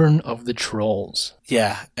cavern of the trolls.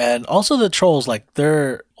 Yeah, and also the trolls, like,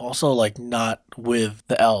 they're also like not with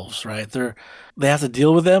the elves, right? They have to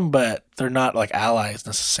deal with them, but they're not like allies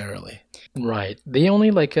necessarily. Right. They only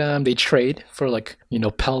they trade for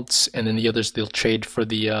pelts, and then the others they'll trade for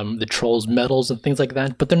the trolls' metals and things like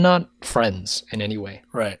that. But they're not friends in any way.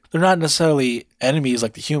 Right. They're not necessarily enemies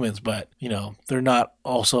like the humans, but they're not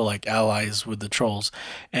also like allies with the trolls.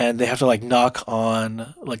 And they have to like knock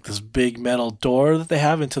on like this big metal door that they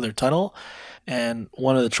have into their tunnel. And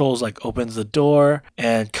one of the trolls like opens the door,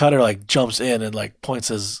 and Cutter like jumps in and like points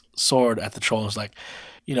his sword at the troll and is like,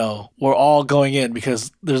 we're all going in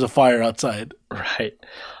because there's a fire outside. Right.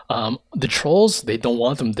 The trolls, they don't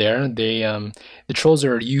want them there. The trolls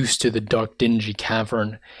are used to the dark, dingy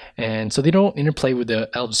cavern, and so they don't interplay with the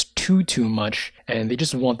elves too much, and they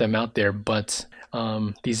just want them out there. But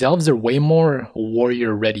these elves are way more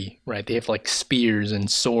warrior ready, right? They have like spears and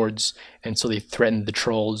swords, and so they threaten the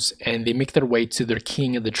trolls, and they make their way to their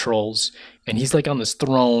king of the trolls, and he's like on this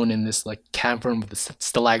throne in this like cavern with the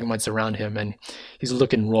stalagmites around him, and he's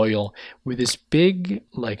looking royal with this big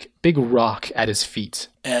rock at his feet.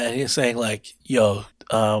 And he's saying like, yo,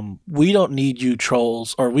 we don't need you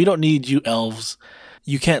trolls, or we don't need you elves.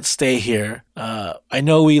 You can't stay here. I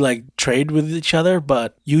know we like trade with each other,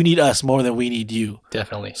 but you need us more than we need you.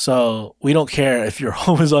 Definitely. So we don't care if your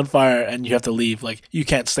home is on fire and you have to leave. Like, you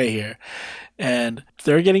can't stay here. And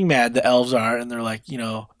they're getting mad, the elves are, and they're like,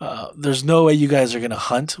 there's no way you guys are going to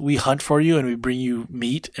hunt. We hunt for you and we bring you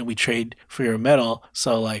meat and we trade for your metal.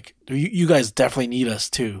 So like, you guys definitely need us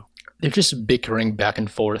too. They're just bickering back and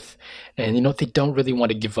forth. And they don't really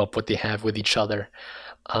want to give up what they have with each other.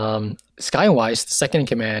 Skywise, the second in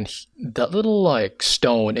command, that little like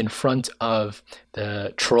stone in front of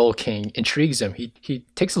the Troll King intrigues him. He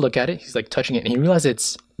takes a look at it, he's like touching it, and he realizes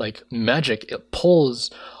it's like magic. It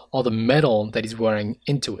pulls all the metal that he's wearing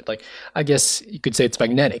into it. Like, I guess you could say it's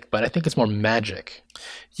magnetic, but I think it's more magic.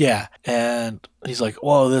 Yeah, and he's like,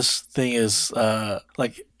 whoa, this thing is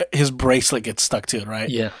like his bracelet gets stuck to it, right?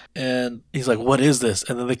 Yeah. And he's like, what is this?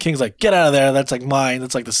 And then the king's like, get out of there. That's like mine.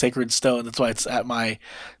 That's like the sacred stone. That's why it's at my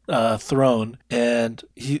throne. And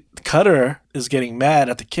Cutter is getting mad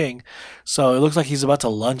at the king. So it looks like he's about to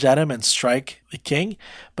lunge at him and strike the king.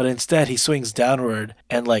 But instead he swings downward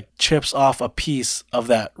and like chips off a piece of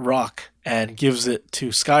that rock and gives it to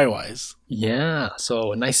Skywise. Yeah,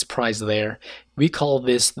 so a nice prize there. We call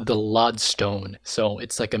this the Lodstone. So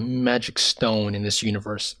it's like a magic stone in this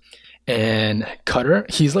universe. And Cutter,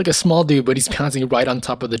 he's like a small dude, but he's pouncing right on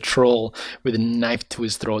top of the troll with a knife to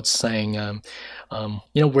his throat, saying,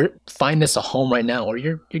 find us a home right now, or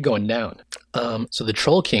you're going down. So the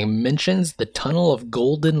Troll King mentions the Tunnel of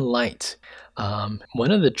Golden Light.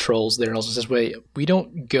 One of the trolls there also says, wait, we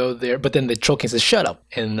don't go there. But then the Troll King says, shut up.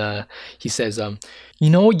 And he says,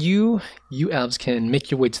 you elves can make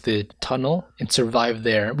your way to the tunnel and survive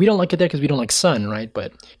there. We don't like it there because we don't like sun, right?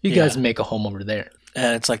 But you guys make a home over there.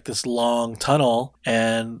 And it's like this long tunnel,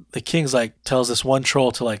 and the king's like tells this one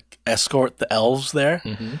troll to like escort the elves there.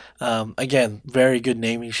 Mm-hmm. Again, very good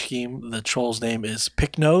naming scheme. The troll's name is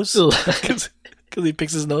Picknose. because he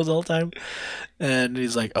picks his nose all the time. And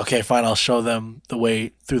he's like, okay, fine, I'll show them the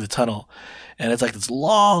way through the tunnel. And it's like this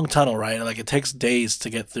long tunnel, right? And like it takes days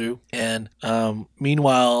to get through. And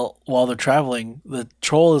meanwhile, while they're traveling, the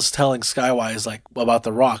troll is telling Skywise like about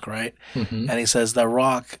the rock, right? And he says that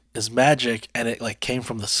rock is magic and it like came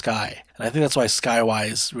from the sky. And I think that's why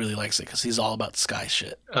Skywise really likes it because he's all about sky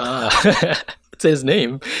shit. It's his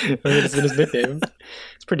name. It's in his nickname.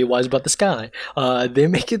 It's pretty wise about the sky. They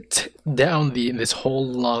make it down this whole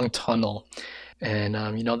long tunnel. And,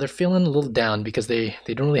 they're feeling a little down because they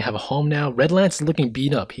don't really have a home now. Red Lance is looking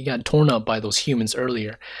beat up. He got torn up by those humans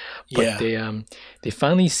earlier. But they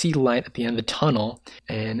finally see light at the end of the tunnel.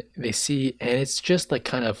 And it's just like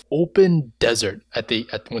kind of open desert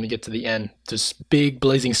when they get to the end. This big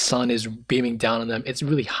blazing sun is beaming down on them. It's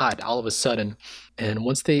really hot all of a sudden. And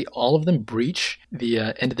once all of them breach the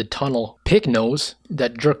end of the tunnel, Picknose,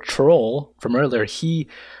 that jerk troll from earlier, he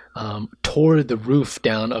tore the roof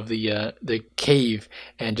down of the cave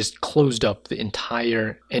and just closed up the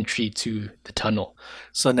entire entry to the tunnel.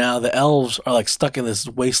 So now the elves are like stuck in this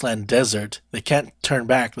wasteland desert. They can't turn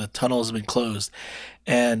back. The tunnel has been closed.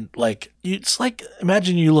 And like it's like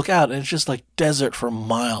imagine you look out and it's just like desert for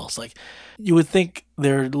miles. Like you would think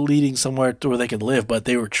they're leading somewhere to where they can live, but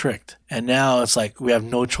they were tricked. And now it's like we have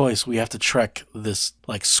no choice. We have to trek this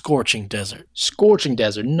like scorching desert. Scorching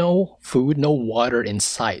desert. No food, no water in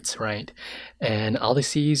sight, right? And all they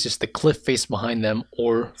see is just the cliff face behind them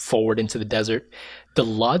or forward into the desert. The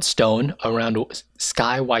lodestone around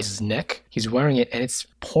Skywise's neck, he's wearing it and it's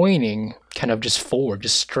pointing kind of just forward,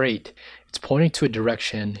 just straight. It's pointing to a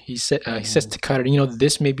direction. He says to Cutter,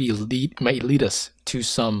 this might lead us to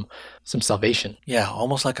some salvation. Yeah,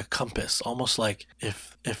 almost like a compass. Almost like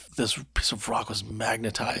if this piece of rock was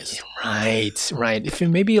magnetized. Right. If it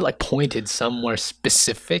maybe like pointed somewhere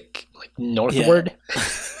specific, like northward. Yeah.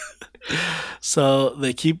 So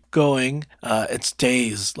they keep going. It's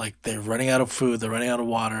days. Like they're running out of food. They're running out of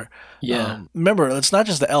water. Yeah. Remember, it's not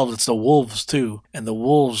just the elves. It's the wolves too. And the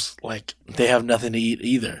wolves, like, they have nothing to eat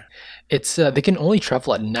either. It's they can only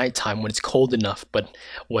travel at nighttime when it's cold enough, but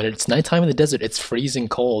when it's nighttime in the desert, it's freezing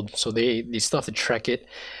cold. So they still have to trek it.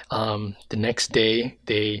 The next day,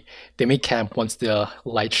 they make camp once the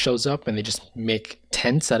light shows up, and they just make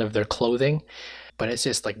tents out of their clothing. But it's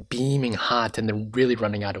just like beaming hot, and they're really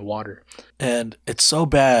running out of water. And it's so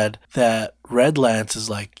bad that Red Lance is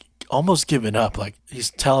like almost giving up. Like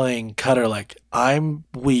he's telling Cutter, like, I'm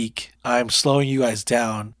weak. I'm slowing you guys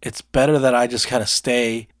down. It's better that I just kind of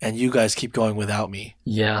stay and you guys keep going without me.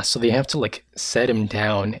 Yeah, so they have to like set him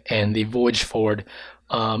down and they voyage forward.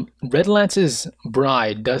 Red Lance's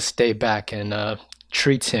bride does stay back and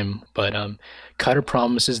treats him, but Cutter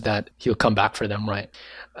promises that he'll come back for them, right?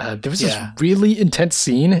 There was this really intense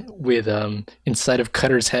scene with inside of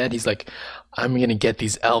Cutter's head. He's like, I'm going to get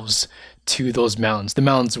these elves to those mountains, the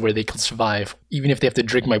mountains where they can survive, even if they have to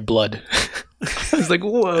drink my blood. I was like,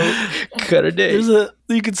 whoa, Cutter day.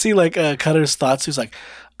 You can see like Cutter's thoughts. He's like,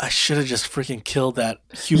 I should have just freaking killed that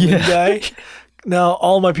human guy. Now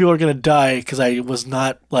all my people are going to die because I was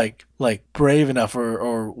not like brave enough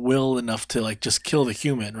or will enough to like just kill the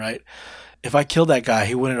human, right? If I killed that guy,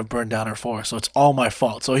 he wouldn't have burned down our forest. So it's all my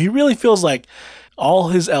fault. So he really feels like all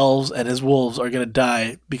his elves and his wolves are going to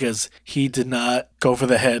die because he did not go for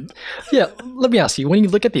the head. Yeah, let me ask you, when you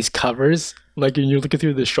look at these covers, like when you're looking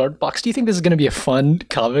through the short box, do you think this is going to be a fun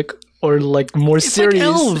comic or like more serious?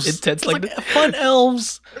 Like elves. Intense, like fun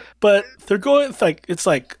elves, but they're going like it's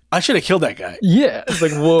like I should have killed that guy. Yeah, it's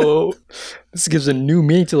like whoa, this gives a new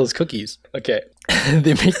meaning to those cookies. Okay,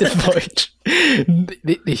 they make the voyage.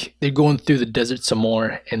 They're going through the desert some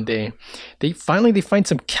more, and they finally find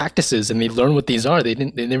some cactuses, and they learn what these are. They've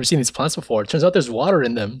never seen these plants before. It turns out there's water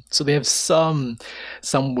in them, so they have some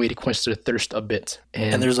way to quench their thirst a bit.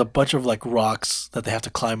 And there's a bunch of like rocks that they have to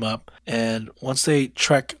climb up, and once they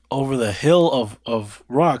trek over the hill of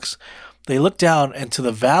rocks, they look down into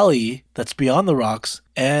the valley that's beyond the rocks,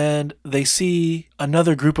 and they see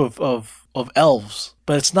another group of elves.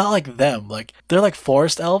 But it's not like them. Like they're like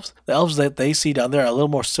forest elves. The elves that they see down there are a little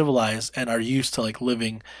more civilized and are used to like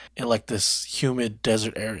living in like this humid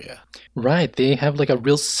desert area. Right. They have like a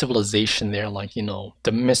real civilization there, like,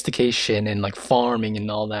 domestication and like farming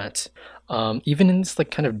and all that. Even in this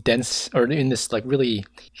like kind of dense or in this like really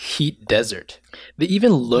heat desert. They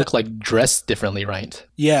even look like dressed differently, right?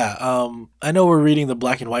 Yeah, I know we're reading the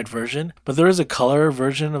black and white version, but there is a color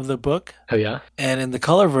version of the book. Oh yeah. And in the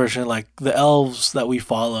color version, like the elves that we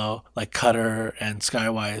follow, like Cutter and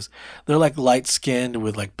Skywise, they're like light skinned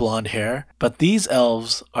with like blonde hair. But these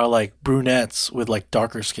elves are like brunettes with like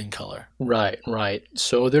darker skin color. Right, right.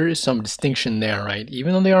 So there is some distinction there, right?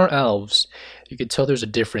 Even though they are elves, you could tell there's a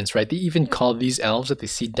difference, right? They even call these elves that they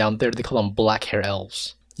see down there, they call them black hair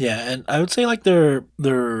elves. Yeah, and I would say like their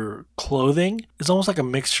clothing is almost like a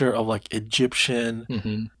mixture of like Egyptian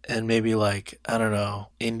Hmm. and maybe like I don't know,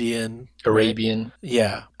 Indian, right? Arabian.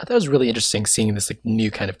 Yeah. I thought it was really interesting seeing this like new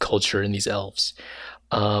kind of culture in these elves.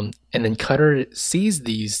 And then Cutter sees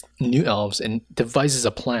these new elves and devises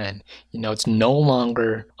a plan. It's no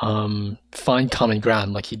longer find common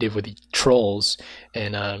ground like he did with the trolls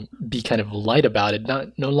and be kind of light about it.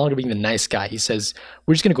 Not no longer being the nice guy. He says,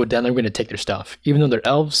 "We're just gonna go down there. We're gonna take their stuff. Even though they're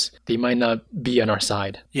elves, they might not be on our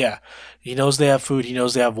side." Yeah. He knows they have food, he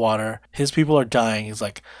knows they have water. His people are dying. He's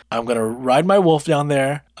like, "I'm going to ride my wolf down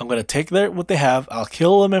there. I'm going to take what they have. I'll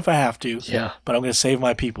kill them if I have to, Yeah, but I'm going to save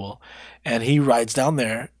my people." And he rides down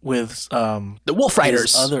there with the Wolf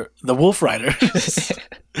Riders. the wolf riders.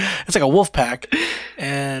 It's like a wolf pack,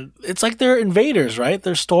 and it's like they're invaders, right?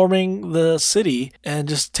 They're storming the city and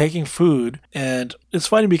just taking food. And it's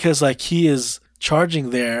funny because like he is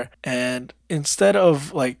charging there, and instead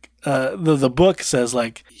of like the book says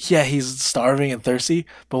like, yeah, he's starving and thirsty,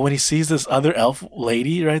 but when he sees this other elf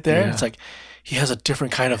lady right there, Yeah. it's like he has a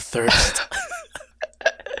different kind of thirst.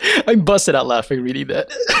 I busted out laughing reading that.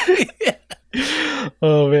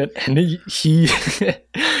 Oh man! And he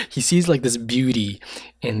he sees like this beauty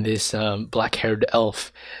in this black-haired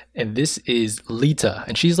elf, and this is Lita,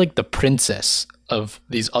 and she's like the princess of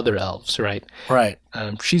these other elves, right? Right.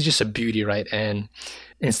 She's just a beauty, right? And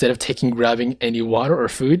instead of grabbing any water or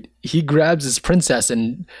food, he grabs his princess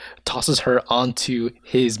and tosses her onto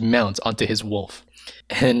his mount, onto his wolf.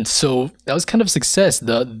 And so that was kind of success.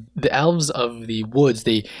 The elves of the woods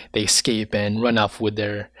they escape and run off with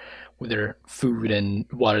their food and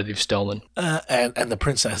water they've stolen. And the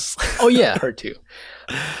princess. Oh yeah, her too.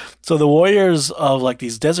 So the warriors of like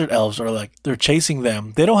these desert elves are like they're chasing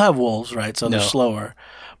them. They don't have wolves, right? So they're No. slower.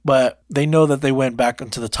 But they know that they went back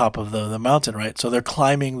onto the top of the mountain, right? So they're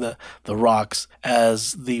climbing the rocks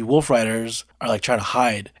as the wolf riders are like trying to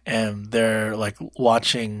hide, and they're like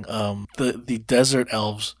watching the desert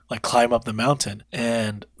elves like climb up the mountain,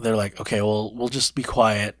 and they're like, okay, well we'll just be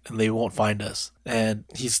quiet and they won't find us. And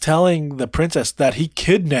he's telling the princess that he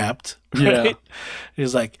kidnapped, right? Yeah.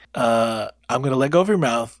 He's like, I'm gonna let go of your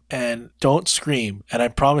mouth and don't scream. And I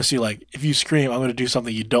promise you, like, if you scream, I'm gonna do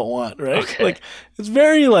something you don't want, right? Okay. Like, it's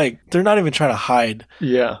very like they're not even trying to hide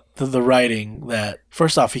Yeah. the writing that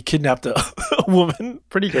first off he kidnapped a, a woman,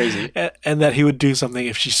 Pretty crazy. and that he would do something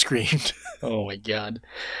if she screamed. Oh my god.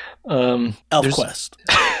 Elfquest.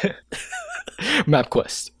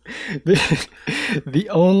 MapQuest. The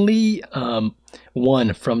only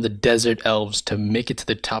one from the desert elves to make it to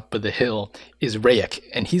the top of the hill is Rayek,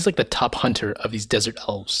 and he's like the top hunter of these desert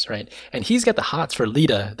elves, right? And he's got the hots for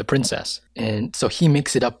Lita, the princess, and so he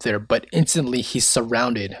makes it up there. But instantly, he's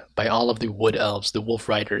surrounded by all of the wood elves, the wolf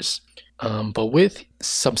riders. But with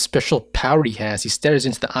some special power he has, he stares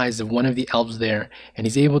into the eyes of one of the elves there, and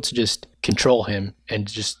he's able to just control him and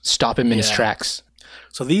just stop him in his Yeah. tracks.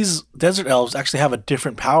 So these desert elves actually have a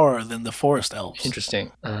different power than the forest elves.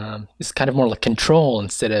 Interesting. It's kind of more like control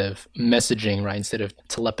instead of messaging, right? Instead of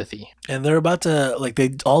telepathy. And they're about to, like,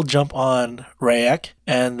 they all jump on Rayek,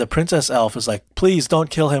 and the princess elf is like, please don't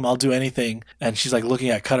kill him, I'll do anything. And she's like looking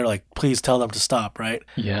at Cutter like, please tell them to stop, right?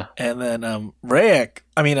 Yeah. And then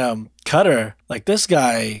Cutter, like, this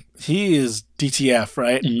guy, he is DTF,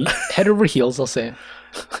 right? Head over heels, I'll say.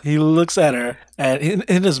 He looks at her, and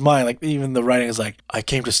in his mind, like, even the writing is like, I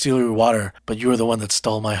came to steal your water, but you were the one that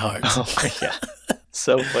stole my heart. Oh my god.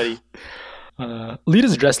 So funny.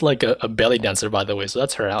 Lita's dressed like a belly dancer, by the way, so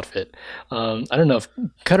that's her outfit. I don't know if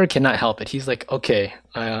Cutter cannot help it. He's like, okay,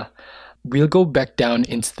 we'll go back down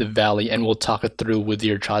into the valley and we'll talk it through with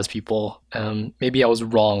your tribes people. Maybe I was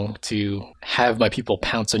wrong to have my people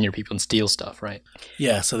pounce on your people and steal stuff, right?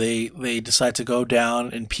 Yeah, so they decide to go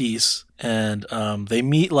down in peace, and they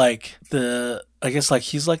meet like I guess like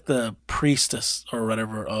he's like the priestess or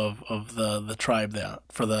whatever of the tribe there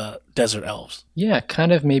for the desert elves. Yeah,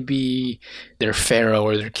 kind of maybe their pharaoh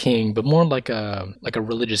or their king, but more like a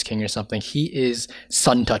religious king or something. He is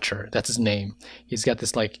Sun Toucher. That's his name. He's got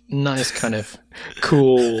this like nice kind of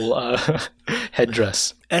cool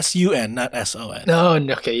headdress. SUN, not SON. Oh,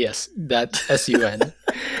 no, okay, yes, that SUN.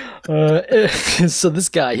 So this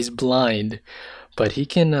guy, he's blind, but he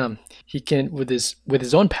can he can with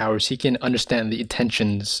his own powers he can understand the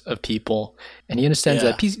intentions of people, and he understands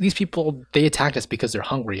Yeah. that these people, they attacked us because they're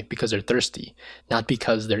hungry, because they're thirsty, not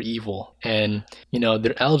because they're evil. And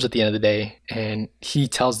they're elves at the end of the day, and he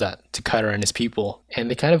tells that to Cutter and his people,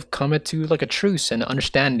 and they kind of come to like a truce and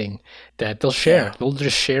understanding that they'll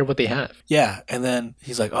just share what they have. Yeah, and then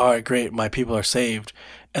he's like, "All right, great, my people are saved."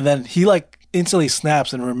 And then he like instantly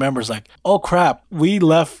snaps and remembers like, "Oh crap, we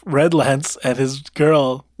left Redlands and his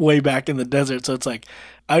girl way back in the desert." So it's like,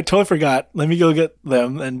 I totally forgot. Let me go get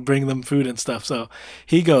them and bring them food and stuff. So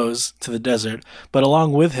he goes to the desert, but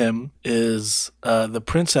along with him is the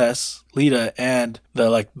princess Lita and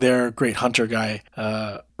their great hunter guy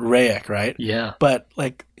Rayek, right? Yeah. But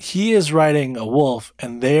like he is riding a wolf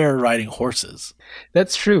and they're riding horses.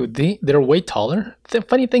 That's true. They're way taller. The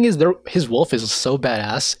funny thing is, his wolf is so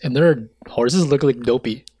badass, and their horses look like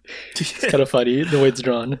dopey. It's kind of funny the way it's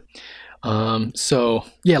drawn. So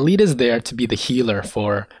yeah, Lita's there to be the healer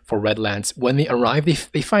for Redlance. When they arrive,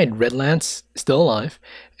 they find Redlance still alive,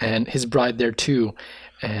 and his bride there too.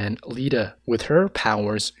 And Lita, with her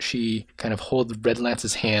powers, she kind of holds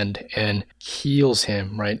Redlance's hand and heals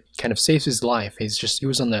him, right? Kind of saves his life. He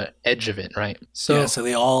was on the edge of it, right? So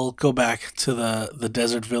they all go back to the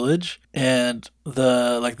desert village, and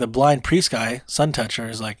the blind priest guy, Sun Toucher,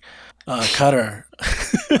 is like, Cutter,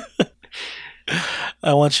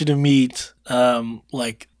 I want you to meet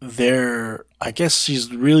I guess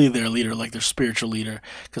she's really their leader, like their spiritual leader,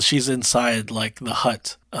 because she's inside like the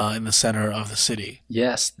hut in the center of the city.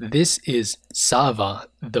 Yes, this is Sava,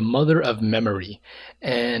 the mother of memory,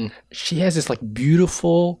 and she has this like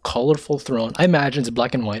beautiful, colorful throne. I imagine it's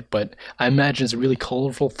black and white, but I imagine it's a really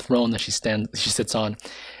colorful throne that she sits on.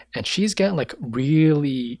 And she's got like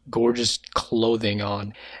really gorgeous clothing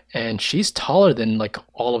on, and she's taller than like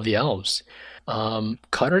all of the elves.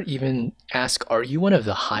 Cutter even asks, "Are you one of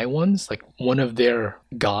the high ones, like one of their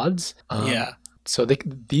gods?" Yeah. So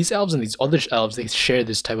these elves and these other elves, they share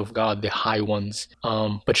this type of god, the high ones.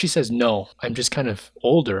 But she says, "No, I'm just kind of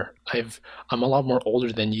older. I'm a lot more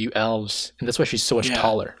older than you elves, and that's why she's so much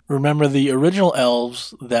taller." Remember the original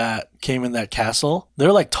elves that came in that castle?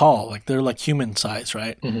 They're like tall, like they're like human size,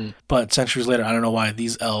 right? Mm-hmm. But centuries later, I don't know why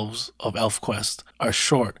these elves of Elfquest are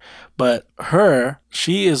short. But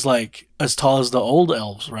she is like as tall as the old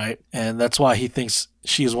elves, right? And that's why he thinks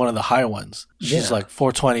she is one of the high ones. She's like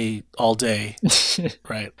 420 all day,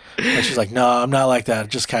 right? And she's like, "No, I'm not like that.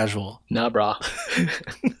 Just casual." Nah, brah.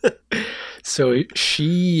 So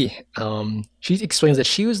she explains that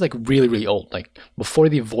she was like really, really old. Like before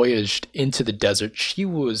they voyaged into the desert, she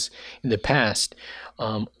was in the past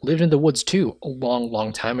lived in the woods too, a long,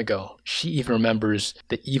 long time ago. She even remembers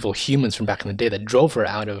the evil humans from back in the day that drove her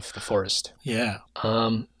out of the forest. Yeah.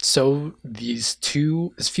 So this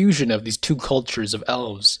fusion of these two cultures of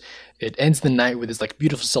elves, it ends the night with this like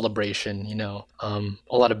beautiful celebration. A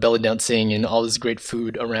lot of belly dancing and all this great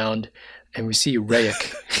food around, and we see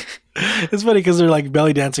Rayek. It's funny because they're like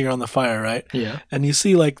belly dancing around the fire, right? Yeah. And you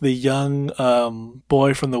see like the young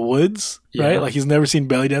boy from the woods, right? Like he's never seen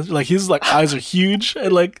belly dance. Like his like eyes are huge,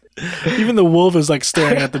 and like even the wolf is like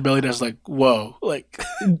staring at the belly dance, like whoa, like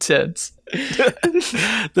intense.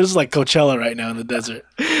 This is like Coachella right now in the desert.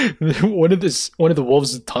 One of the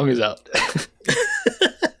wolves' tongue is out.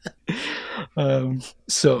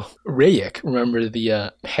 So Rayek, remember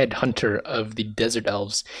the head hunter of the desert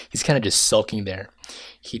elves, he's kind of just sulking there.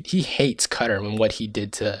 He hates Cutter and what he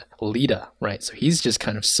did to Lita, right? So he's just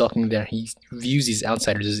kind of sulking there. He views these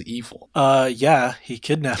outsiders as evil. Yeah, he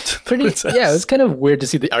kidnapped the princess. Yeah, it's kind of weird to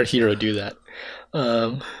see our hero do that.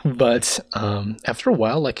 But after a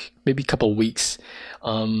while, like maybe a couple of weeks,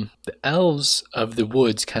 the elves of the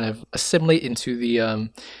woods kind of assimilate into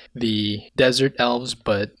the desert elves,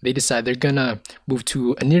 but they decide they're gonna move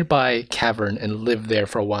to a nearby cavern and live there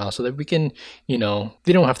for a while so that we can, they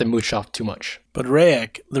don't have to mooch off too much. But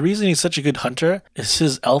Rayek, the reason he's such a good hunter is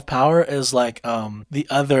his elf power is like the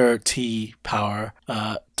other T power,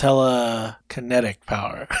 telekinetic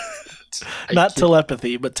power. Not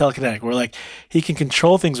telepathy, but telekinetic, where like he can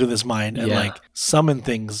control things with his mind and like summon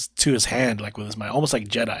things to his hand, like with his mind, almost like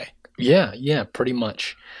Jedi. Yeah, pretty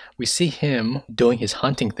much. We see him doing his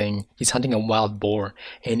hunting thing. He's hunting a wild boar,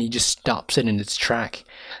 and he just stops it in its track.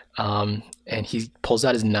 And he pulls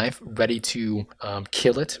out his knife, ready to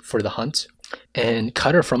kill it for the hunt. And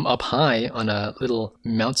Cutter from up high on a little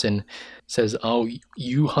mountain says, "Oh,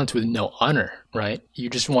 you hunt with no honor, right? You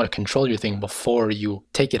just want to control your thing before you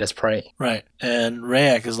take it as prey." Right. And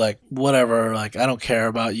Rayak is like, whatever, like, I don't care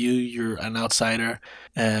about you. You're an outsider.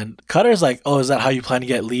 And Cutter's like, oh, is that how you plan to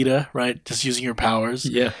get Lita, right? Just using your powers.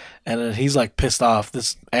 Yeah. And then he's like pissed off.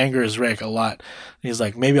 This angers Rayak a lot. And he's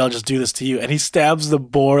like, maybe I'll just do this to you. And he stabs the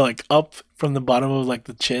boar like up from the bottom of like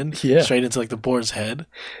the chin Yeah. straight into like the boar's head.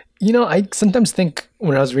 You know, I sometimes think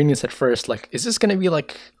when I was reading this at first, like, is this gonna be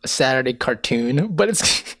like a Saturday cartoon? But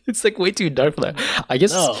it's it's like way too dark for that. I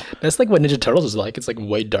guess No. that's like what Ninja Turtles was like. It's like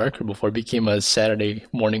way darker before it became a Saturday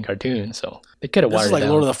morning cartoon. So they could have This wired is like it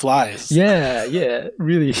down. Lord of the Flies. Yeah,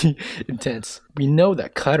 really intense. We know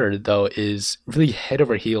that Cutter though is really head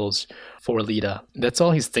over heels for Lita. That's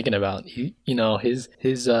all he's thinking about. His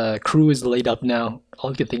crew is laid up now. All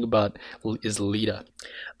he can think about is Lita.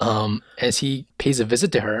 As he pays a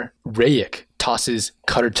visit to her, Rayek tosses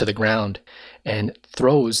Cutter to the ground and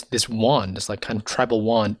throws this wand, this like kind of tribal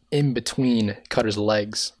wand, in between Cutter's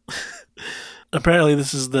legs. Apparently,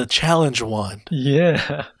 this is the challenge wand.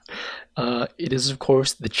 Yeah. It is, of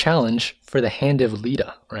course, the challenge for the hand of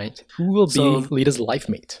Lita, right? Who will be So- Lita's life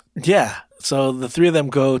mate? Yeah. So the three of them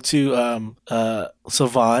go to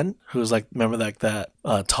Savan, who's like, remember that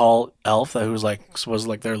tall elf that was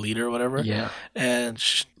like their leader or whatever. Yeah. And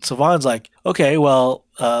Savan's like, okay, well,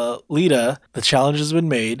 Lita, the challenge has been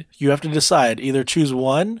made. You have to decide, either choose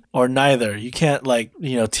one or neither. You can't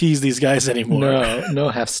tease these guys anymore. No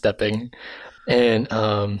half stepping. And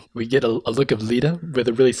we get a look of Lita with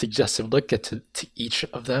a really suggestive look to each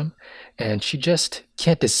of them. And she just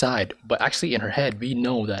can't decide. But actually, in her head, we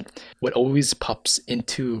know that what always pops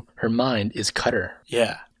into her mind is Cutter.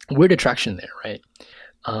 Yeah. Weird attraction there, right?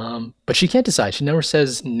 But she can't decide. She never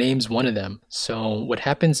names one of them. So what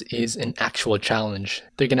happens is an actual challenge.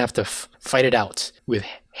 They're going to have to fight it out with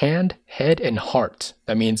hand, head, and heart.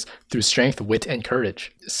 That means through strength, wit, and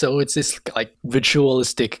courage. So it's this like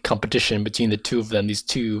ritualistic competition between the two of them, these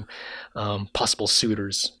two possible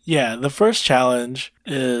suitors. Yeah, the first challenge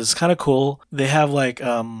is kind of cool. They have like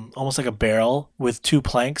almost like a barrel with two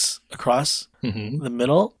planks across the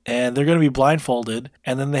middle, and they're going to be blindfolded,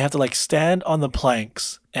 and then they have to like stand on the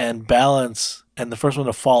planks and balance, and the first one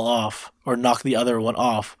to fall off or knock the other one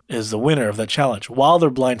off is the winner of that challenge while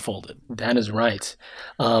they're blindfolded. That is right.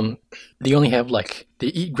 They only have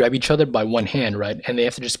grab each other by one hand, right? And they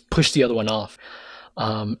have to just push the other one off.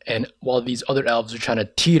 And while these other elves are trying to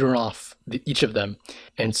teeter off each of them.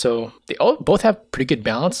 And so they both have pretty good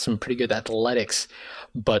balance, some pretty good athletics.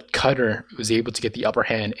 But Cutter was able to get the upper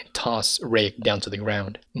hand and toss Rake down to the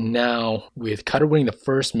ground. Now, with Cutter winning the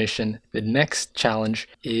first mission, the next challenge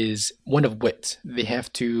is one of wit. They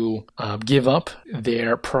have to give up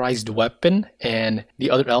their prized weapon, and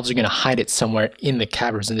the other elves are going to hide it somewhere in the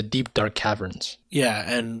caverns, in the deep, dark caverns. Yeah,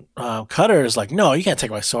 and Cutter is like, no, you can't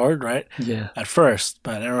take my sword, right? Yeah. At first,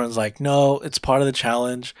 but everyone's like, no, it's part of the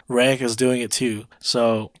challenge. Rake is doing it too.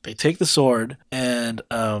 So they take the sword, and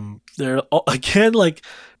they're again like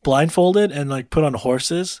blindfolded and like put on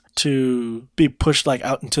horses to be pushed like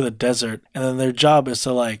out into the desert. And then their job is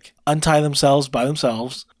to like untie themselves by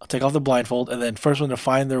themselves, take off the blindfold, and then first one to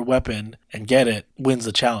find their weapon and get it wins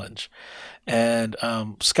the challenge. And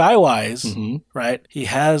Skywise, right? He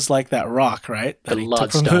has like that rock, right? The That he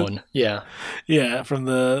took from Lodestone. Yeah. yeah, from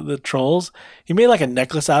the trolls. He made like a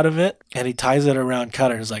necklace out of it, and he ties it around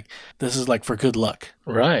Cutter. He's like, this is like for good luck.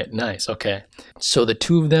 Right. Nice. Okay. So the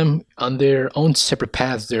two of them, on their own separate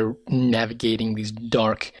paths, they're navigating these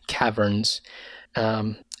dark caverns.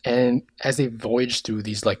 And as they voyage through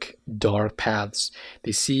these like dark paths,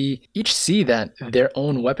 they each see that their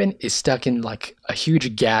own weapon is stuck in like a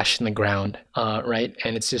huge gash in the ground, right?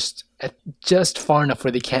 And it's just far enough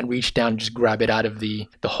where they can't reach down and just grab it out of the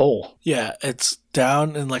hole. Yeah, it's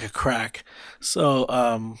down in like a crack. So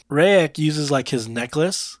Rayek uses like his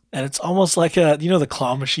necklace, and it's almost like the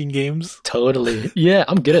claw machine games. Totally. Yeah,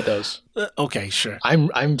 I'm good at those. Okay, sure.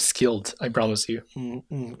 I'm skilled, I promise you.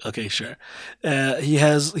 Okay, sure.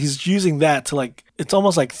 He's using that to like, it's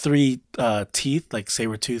almost like three teeth, like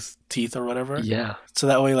saber tooth teeth or whatever. Yeah. So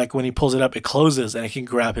that way, like when he pulls it up, it closes and it can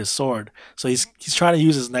grab his sword. So he's trying to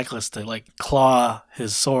use his necklace to like claw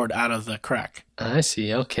his sword out of the crack. I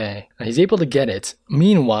see. Okay. He's able to get it.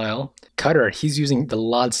 Meanwhile, Cutter, he's using the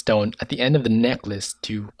Lodestone at the end of the necklace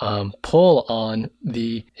to pull on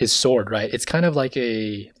his sword, right? It's kind of like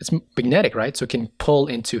it's magnetic, right? So it can pull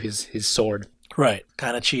into his sword. Right.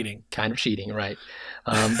 Kind of cheating. Kind of cheating, right?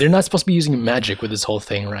 They're not supposed to be using magic with this whole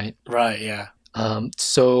thing, right? Right, yeah.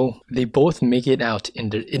 So they both make it out in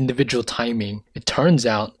their individual timing. It turns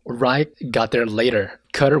out Reich got there later.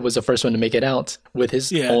 Cutter was the first one to make it out with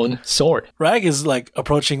his Yeah. own sword. Rag is like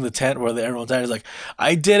approaching the tent where everyone's at. He's like,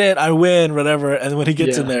 I did it, I win, whatever. And when he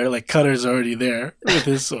gets in Yeah. there, like Cutter's already there with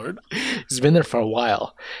his sword. He's been there for a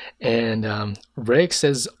while. And Reich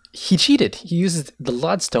says he cheated. He uses the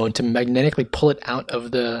Lodestone to magnetically pull it out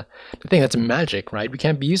of the thing. That's magic, right? We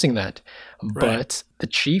can't be using that. But the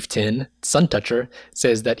chieftain, Sun Toucher,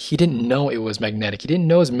 says that he didn't know it was magnetic. He didn't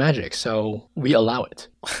know it was magic, so we allow it.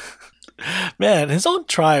 Man, his own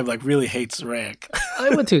tribe like really hates Rag.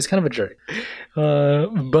 I would too. He's kind of a jerk.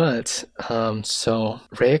 So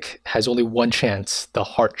Rick has only one chance, the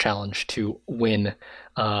heart challenge, to win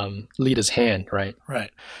Lita's hand, right?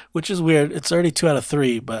 Right. Which is weird. It's already 2 out of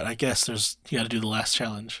 3, but I guess you got to do the last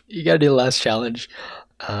challenge. You gotta do the last challenge.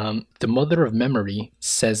 The Mother of Memory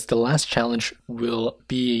says the last challenge will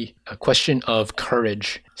be a question of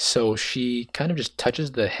courage. So she kind of just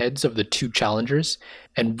touches the heads of the 2 challengers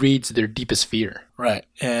and reads their deepest fear. Right.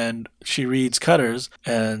 And she reads Cutter's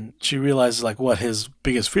and she realizes like what his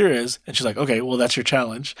biggest fear is. And she's like, okay, well, that's your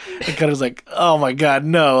challenge. And Cutter's like, oh my God,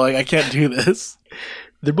 no, like I can't do this.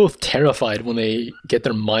 They're both terrified when they get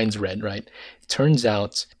their minds read, right? It turns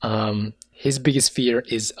out his biggest fear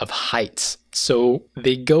is of heights. So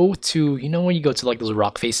they go to, when you go to like those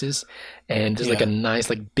rock faces and there's like a nice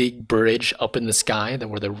like big bridge up in the sky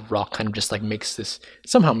where the rock kind of just like makes this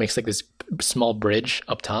small bridge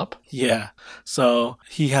up top. Yeah. So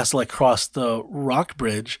he has to like cross the rock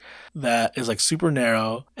bridge that is like super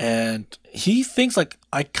narrow and he thinks like,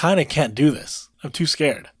 I kind of can't do this. I'm too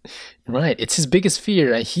scared. Right. It's his biggest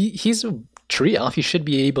fear. He's a tree elf. He should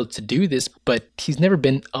be able to do this, but he's never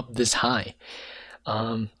been up this high.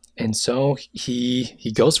 And so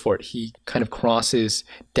he goes for it. He kind of crosses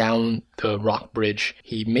down the rock bridge.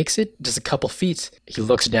 He makes it just a couple feet. He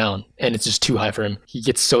looks down and it's just too high for him. He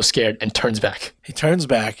gets so scared and turns back. He turns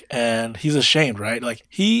back and he's ashamed, right? Like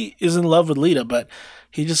he is in love with Lita, but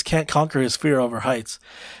he just can't conquer his fear over heights.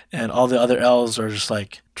 And all the other elves are just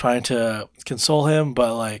like trying to console him,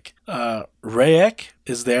 but like Rayek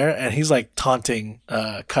is there and he's like taunting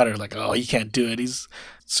Cutter, like, oh, he can't do it. He's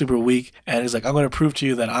super weak. And he's like, I'm going to prove to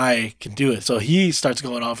you that I can do it. So he starts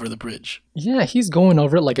going over the bridge. Yeah, he's going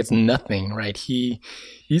over it like it's nothing, right? He's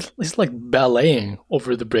like balleting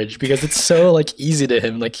over the bridge because it's so like easy to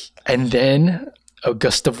him. Like, and then a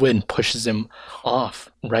gust of wind pushes him off,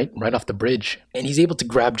 right off the bridge. And he's able to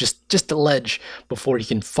grab just the ledge before he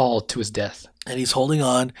can fall to his death. And he's holding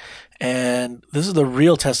on. And this is the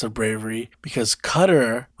real test of bravery because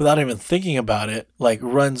Cutter, without even thinking about it, like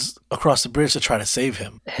runs across the bridge to try to save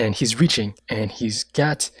him. And he's reaching and he's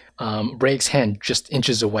got Rayek's hand just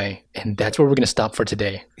inches away. And that's where we're going to stop for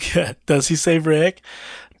today. Yeah. Does he save Rayek?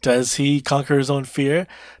 Does he conquer his own fear?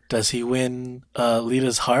 Does he win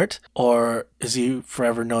Lita's heart? Or is he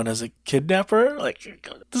forever known as a kidnapper? Like,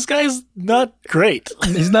 this guy's not great.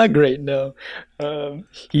 He's not great, no.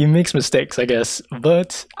 He makes mistakes, I guess.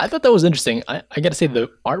 But I thought that was interesting. I got to say,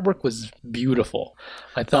 the artwork was beautiful.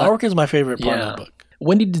 The artwork is my favorite part of the book.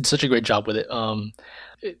 Wendy did such a great job with it.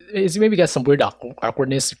 It's maybe got some weird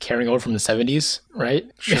awkwardness carrying over from the 70s, right?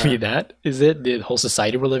 Sure. Maybe that is it, the whole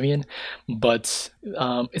society we're living in. But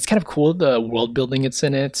it's kind of cool, the world building it's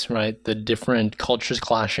in it, right? The different cultures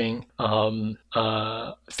clashing.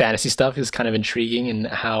 Fantasy stuff is kind of intriguing, and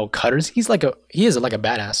how Cutter's he is like a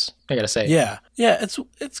badass, I gotta say. Yeah,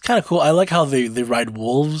 it's kind of cool. I like how they ride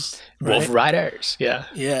wolves. Right? Wolf riders, yeah.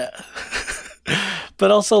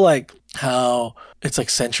 But also like how it's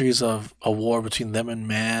like centuries of a war between them and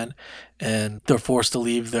man, and they're forced to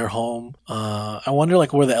leave their home. I wonder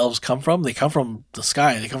like where the elves come from. They come from the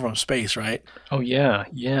sky. They come from space, right? Oh yeah.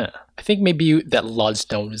 I think maybe that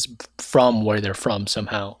Lodestone is from where they're from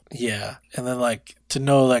somehow. Yeah, and then like to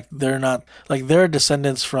know like they're not like they're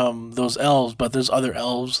descendants from those elves, but there's other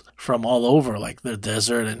elves from all over like the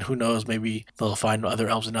desert, and who knows, maybe they'll find other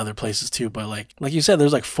elves in other places too. But like you said,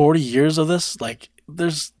 there's like 40 years of this. Like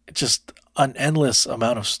there's just an endless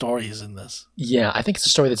amount of stories in this. Yeah, I think it's a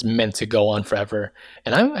story that's meant to go on forever.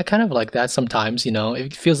 And I kind of like that sometimes,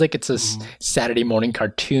 it feels like it's a Saturday morning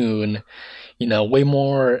cartoon, way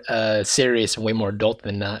more serious and way more adult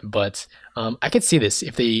than that. But I could see this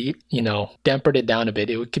if they, dampered it down a bit.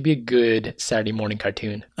 It could be a good Saturday morning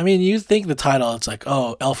cartoon. I mean, you think the title, it's like,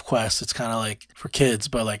 oh, Elfquest, it's kind of like for kids,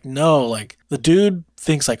 but like, no, like the dude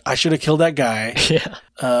thinks like, I should have killed that guy. Yeah.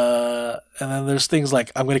 And then there's things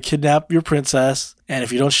like, I'm going to kidnap your princess, and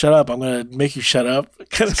if you don't shut up, I'm going to make you shut up.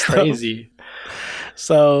 It's crazy.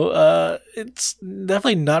 So it's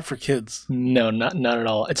definitely not for kids. No, not at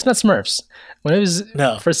all. It's not Smurfs. When I was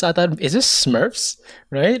No. first, I thought, is this Smurfs?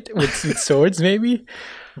 Right, with swords maybe,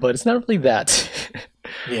 but it's not really that.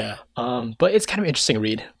 Yeah. But it's kind of an interesting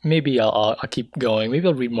read. Maybe I'll keep going. Maybe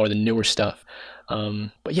I'll read more of the newer stuff.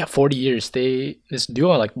 But yeah, 40 years. This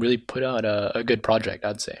duo like really put out a good project,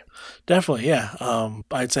 I'd say. Definitely, yeah.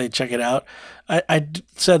 I'd say check it out.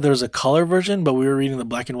 Said there was a color version, but we were reading the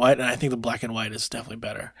black and white, and I think the black and white is definitely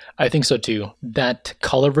better. I think so too. That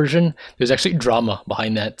color version, there's actually drama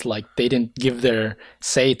behind that. Like they didn't give their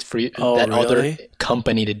say for Oh, that other really?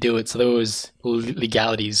 company to do it, so there was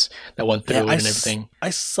legalities that went through Yeah, it and everything. I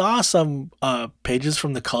saw some pages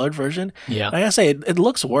from the colored version. Yeah. And I gotta say, it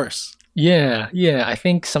looks worse. Yeah. I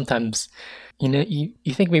think sometimes, you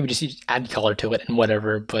think maybe just you add color to it and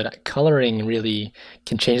whatever, but coloring really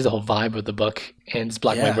can change the whole vibe of the book, and this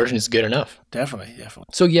black and white Yeah, version is good enough. definitely,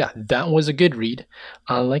 definitely. So yeah, that was a good read.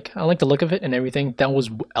 I like the look of it and everything. That was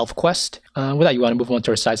Elfquest. With that, you want to move on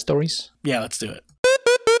to our side stories? Yeah, let's do it.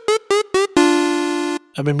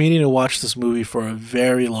 I've been meaning to watch this movie for a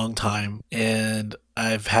very long time, and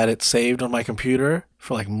I've had it saved on my computer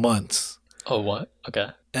for like months. Oh, what? Okay.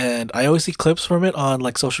 And I always see clips from it on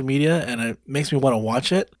like social media, and it makes me want to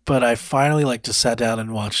watch it. But I finally like just sat down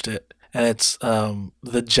and watched it, and it's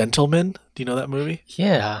The Gentleman. Do you know that movie?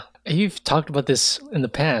 Yeah, you've talked about this in the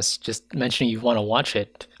past, just mentioning you want to watch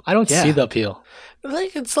it. I don't see Yeah, the appeal.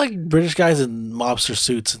 like it's like British guys in mobster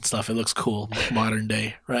suits and stuff. It looks cool, like modern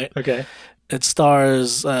day, right? Okay. It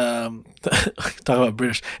stars talk about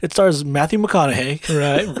British. It stars Matthew McConaughey.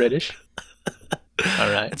 Right, British.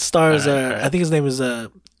 All right. It stars All I right. think his name is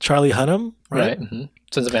Charlie Hunnam, right? Right.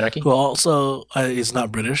 Sons of Anarchy. Who also is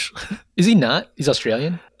not British. Is he not? He's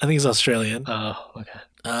Australian. I think he's Australian. Oh,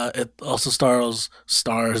 okay. It also stars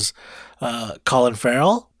Colin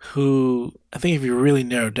Farrell, who I think if you really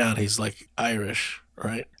narrow it down, he's like Irish,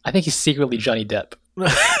 right? I think he's secretly Johnny Depp.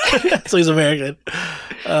 So he's American.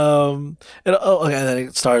 Okay, and then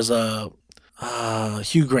it stars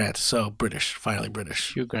Hugh Grant, so British, finally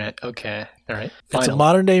British. Hugh Grant. Okay. All right. It's a Final.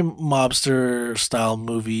 modern day mobster style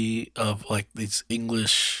movie of like these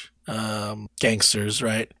English gangsters,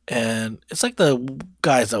 right? And it's like the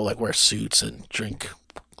guys that like wear suits and drink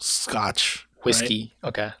scotch, right? Whiskey.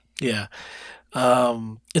 Okay. Yeah.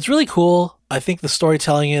 It's really cool. I think the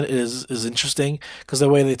storytelling in it is interesting because the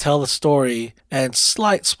way they tell the story, and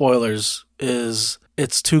slight spoilers, is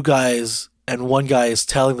it's two guys and one guy is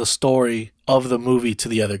telling the story of the movie to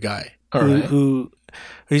the other guy All right. who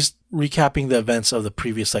he's recapping the events of the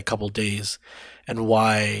previous like couple days and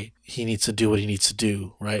why he needs to do what he needs to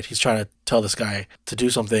do, right? He's trying to tell this guy to do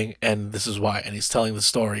something and this is why, and he's telling the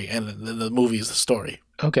story, and the movie is the story,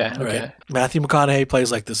 Okay. right? Okay. Matthew McConaughey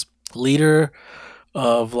plays like this leader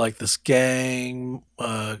of like this gang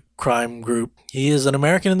crime group. He is an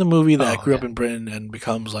American in the movie that Oh, grew up okay. in Britain and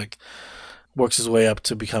becomes like works his way up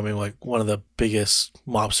to becoming like one of the biggest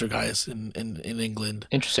mobster guys in England.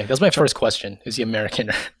 Interesting. That's my first question. Is he American?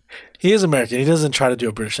 He is American. He doesn't try to do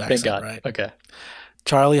a British Thank accent, God. right? Okay.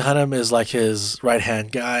 Charlie Hunnam is like his right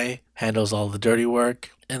hand guy, handles all the dirty work.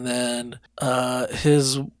 And then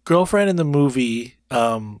his girlfriend in the movie,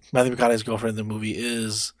 Matthew McConaughey's girlfriend in the movie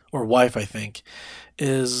is, or wife, I think,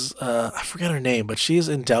 is, I forget her name, but she's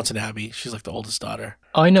in Downton Abbey. She's like the oldest daughter.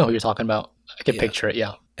 Oh, I know who you're talking about. I can Yeah. picture it.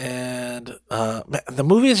 Yeah. And the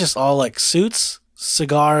movie is just all like suits,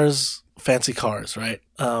 cigars, fancy cars, right?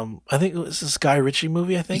 I think it was this Guy Ritchie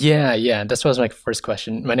movie, I think. Yeah. That's what was my first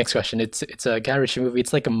question. My next question. It's a Guy Ritchie movie.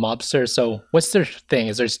 It's like a mobster. So what's their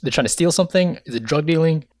thing? They're trying to steal something? Is it drug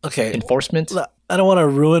dealing? Okay. Enforcement? I don't want to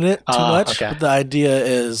ruin it too much, Okay. but the idea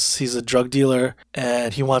is he's a drug dealer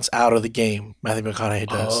and he wants out of the game. Matthew McConaughey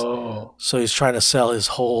does. Oh. So he's trying to sell his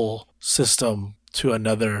whole system to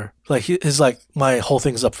another. Like he's like, my whole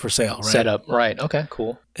thing's up for sale, right? Set up. Right. Okay.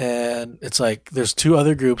 Cool. And it's like there's two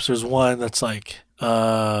other groups. There's one that's like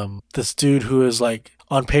this dude who is like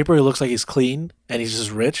on paper he looks like he's clean and he's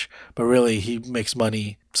just rich, but really he makes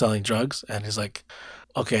money selling drugs. And he's like,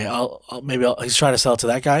 okay, he's trying to sell it to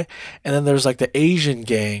that guy. And then there's like the Asian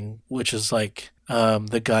gang, which is like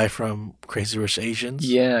the guy from Crazy Rich Asians.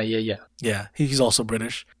 Yeah. Yeah, he's also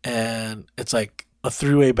British, and it's like a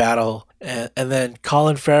three-way battle, and then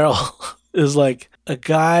Colin Farrell is like a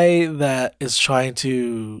guy that is trying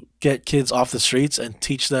to get kids off the streets and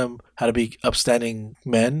teach them how to be upstanding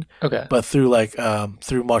men, Okay. but through like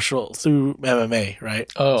through MMA,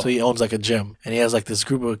 right? Oh. So he owns like a gym, and he has like this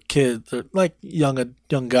group of kids, they're like young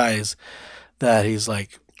guys that he's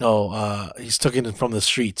like, he's taken from the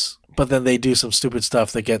streets, but then they do some stupid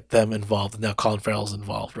stuff that get them involved, and now Colin Farrell's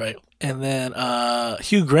involved, right? And then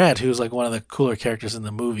Hugh Grant, who's like one of the cooler characters in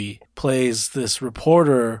the movie, plays this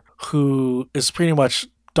reporter who is pretty much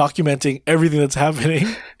documenting everything that's happening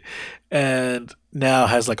and now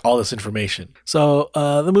has like all this information. So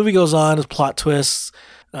the movie goes on, there's plot twists,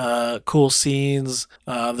 cool scenes,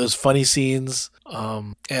 there's funny scenes,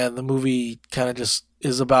 and the movie kind of just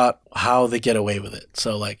is about how they get away with it.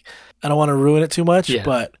 So like, I don't want to ruin it too much,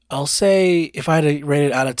 but I'll say if I had to rate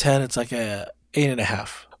it out of 10, it's like a 8.5.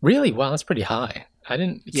 Really? Wow, that's pretty high. I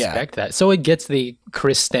didn't expect that. So it gets the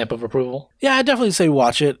Chris stamp of approval? Yeah, I'd definitely say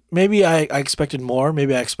watch it. Maybe I expected more.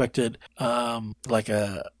 Maybe I expected like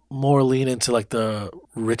a more lean into like the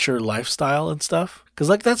richer lifestyle and stuff. Because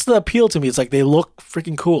like that's the appeal to me. It's like they look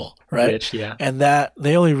freaking cool, right? Rich, yeah. And that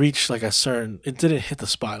they only reach like a certain, it didn't hit the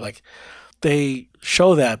spot. Like they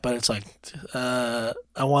show that, but it's like I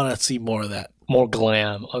want to see more of that. More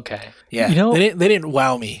glam. Okay. Yeah. You know, they didn't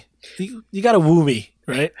wow me. You got to woo me,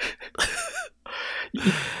 right?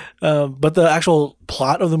 But the actual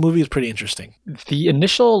plot of the movie is pretty interesting. The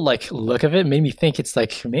initial like look of it made me think it's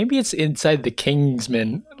like maybe it's inside the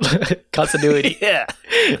Kingsman continuity. Yeah,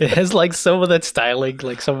 it has like some of that styling,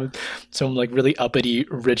 like some like really uppity,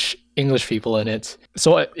 rich English people in it.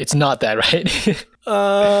 So it's not that,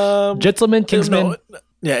 right? Gentleman Kingsman. No,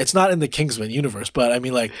 yeah, it's not in the Kingsman universe, but I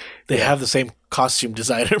mean, like they have the ssame costume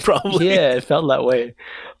designer, probably. Yeah, it felt that way.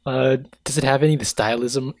 Does it have any of the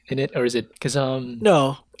stylism in it, or is it because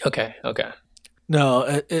No. Okay.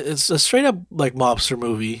 No, it's a straight up like mobster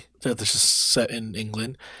movie that's just set in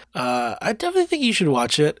England. I definitely think you should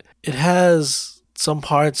watch it. It has some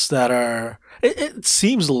parts that are. It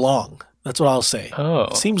seems long. That's what I'll say. Oh,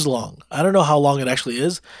 it seems long. I don't know how long it actually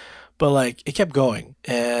is, but like it kept going,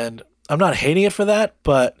 and I'm not hating it for that,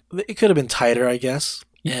 but it could have been tighter, I guess.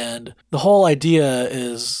 And the whole idea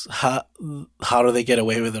is how do they get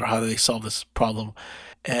away with it, or how do they solve this problem?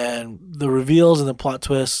 And the reveals and the plot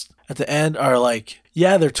twists at the end are like,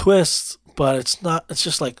 yeah, they're twists, but it's not. It's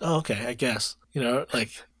just like, oh, okay, I guess. You know,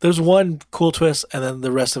 like there's one cool twist, and then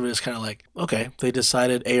the rest of it is kind of like, okay, they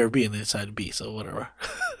decided A or B, and they decided B, so whatever.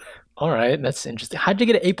 All right, that's interesting. How'd you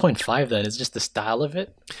get an 8.5 then? Is it just the style of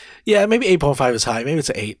it? Yeah, maybe 8.5 is high. Maybe it's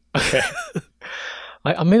an 8. Okay.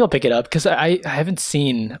 Maybe I'll pick it up because I haven't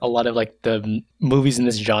seen a lot of like the movies in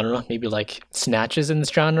this genre. Maybe like Snatches in this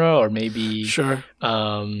genre, or maybe sure.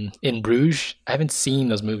 In Bruges. I haven't seen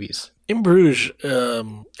those movies. In Bruges,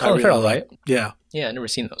 Colin Farrell, right? Yeah, yeah. I never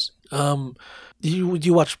seen those. Do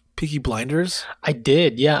you watch Peaky Blinders? I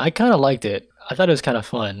did. Yeah, I kind of liked it. I thought it was kind of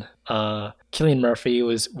fun. Cillian Murphy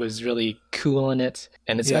was really cool in it,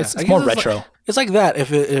 and it's more retro. It's like that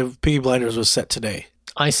if Peaky Blinders was set today.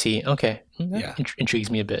 I see. Okay. That intrigues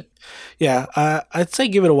me a bit. Yeah, I'd say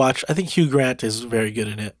give it a watch. I think Hugh Grant is very good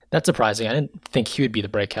in it. That's surprising. I didn't think he would be the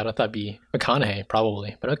breakout. I thought it'd be McConaughey,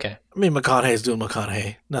 probably, but okay. I mean, McConaughey's doing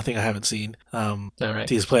McConaughey. Nothing I haven't seen. All right.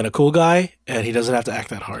 He's playing a cool guy, and he doesn't have to act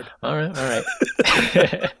that hard. All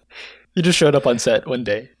right. You just showed up on set one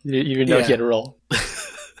day. You didn't know he had a role.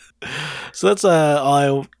 So that's all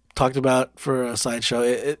I talked about for a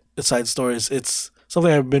sideshow. Side stories. It's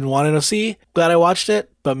something I've been wanting to see. Glad I watched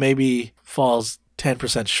it, but maybe falls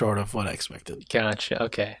 10% short of what I expected. Gotcha.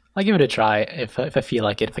 Okay. I'll give it a try if I feel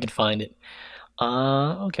like it, if I can find it.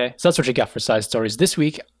 Okay. So that's what you got for side stories. This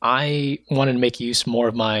week, I wanted to make use more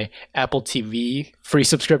of my Apple TV free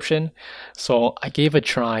subscription. So I gave a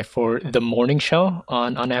try for The Morning Show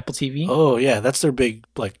on Apple TV. Oh, yeah. That's their big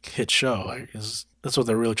like hit show. That's what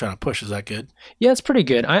they're really trying to push. Is that good? Yeah, it's pretty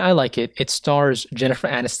good. I like it. It stars Jennifer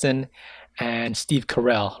Aniston and Steve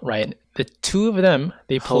Carell, right? The two of them,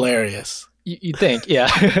 they play hilarious. You think, yeah.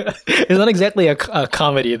 It's not exactly a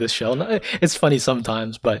comedy of this show. It's funny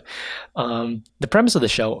sometimes, but the premise of the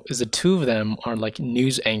show is the two of them are like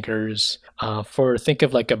news anchors think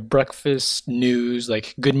of like a breakfast news,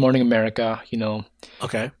 like Good Morning America,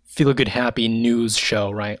 Okay. Feel good, happy news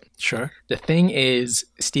show, right? Sure. The thing is,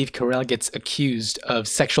 Steve Carell gets accused of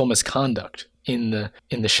sexual misconduct in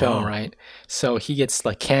the show, wow. Right? So he gets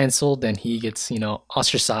like canceled, and he gets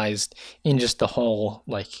ostracized in just the whole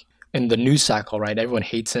like in the news cycle, right? Everyone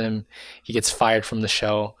hates him. He gets fired from the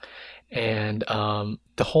show, and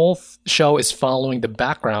the whole show is following the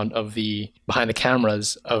background of the behind the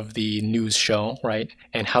cameras of the news show, right?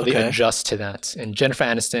 And how they adjust to that. And Jennifer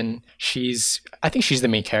Aniston, I think she's the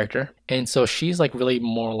main character, and so she's like really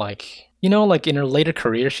more like. Like in her later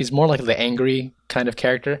career, she's more like the angry kind of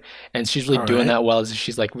character, and she's really doing that well.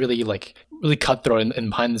 She's like really cutthroat and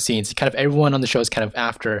behind the scenes. Kind of everyone on the show is kind of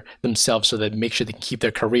after themselves, so they make sure they can keep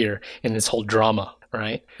their career in this whole drama.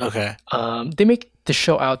 right? Okay. They make the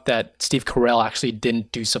show out that Steve Carell actually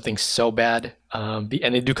didn't do something so bad, and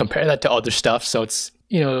they do compare that to other stuff. So it's,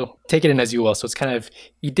 take it in as you will. So it's kind of,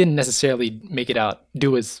 he didn't necessarily make it out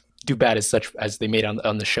do bad as such as they made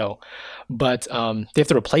on the show, but they have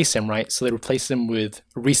to replace him, right? So they replace him with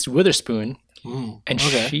Reese Witherspoon, and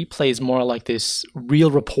okay. she plays more like this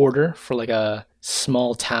real reporter for like a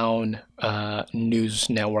small town news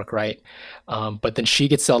network, right? But then she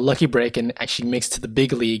gets a lucky break and actually makes it to the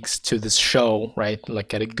big leagues to this show, right?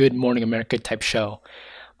 Like at a Good Morning America type show.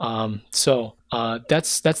 So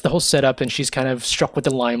that's the whole setup, and she's kind of struck with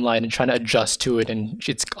the limelight and trying to adjust to it, and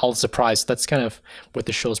it's all a surprise. That's kind of what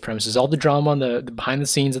the show's premise is. All the drama on the behind the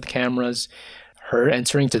scenes of the cameras, her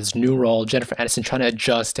entering to this new role, Jennifer Aniston trying to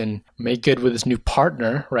adjust and make good with this new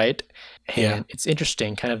partner, right? And Yeah. it's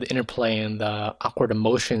interesting, kind of the interplay and the awkward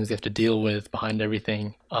emotions they have to deal with behind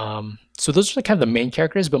everything. So those are kind of the main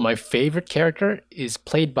characters, but my favorite character is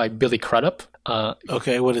played by Billy Crudup.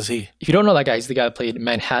 Okay. What is he? If you don't know that guy, he's the guy that played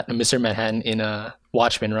Manhattan, Mr. Manhattan in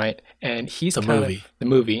Watchmen, right? And he's The kind movie. of the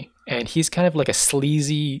movie, and he's kind of like a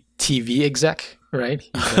sleazy TV exec, right?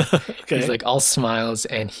 Okay. He's like all smiles,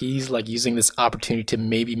 and he's like using this opportunity to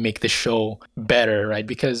maybe make the show better, right?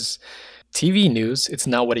 Because TV news, it's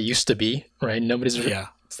not what it used to be, right? Yeah.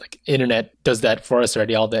 It's like internet does that for us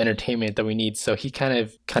already, all the entertainment that we need. So he kind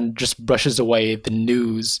of just brushes away the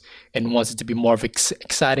news and wants it to be more of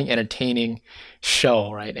exciting, entertaining show,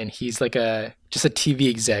 right? And he's like just a TV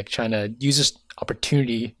exec trying to use this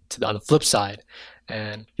opportunity on the flip side.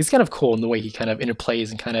 And he's kind of cool in the way he kind of interplays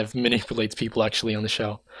and kind of manipulates people actually on the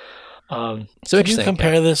show. So Did you interesting.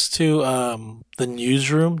 compare this to the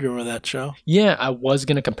Newsroom? Do you remember that show? Yeah, I was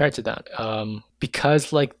gonna compare it to that.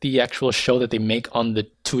 Because like the actual show that they make on the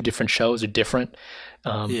two different shows are different.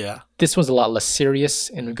 Yeah. This one's a lot less serious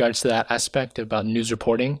in regards to that aspect about news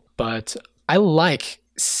reporting, but I like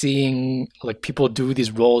seeing like people do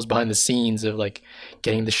these roles behind the scenes of like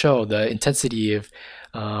getting the show, the intensity of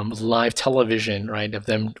live television, right? Of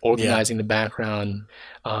them organizing the background.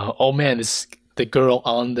 Oh man, the girl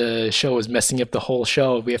on the show is messing up the whole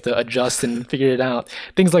show. We have to adjust and figure it out.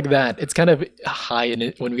 Things like that. It's kind of high in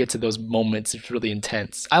it when we get to those moments. It's really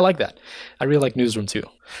intense. I like that. I really like Newsroom too.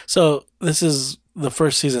 So this is the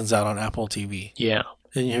first season's out on Apple TV. Yeah.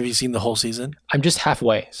 And have you seen the whole season? I'm just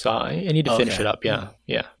halfway, so I need to finish Okay. it up. Yeah.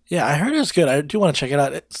 Yeah. Yeah, I heard it was good. I do want to check it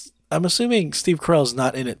out. I'm assuming Steve Carell's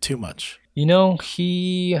not in it too much.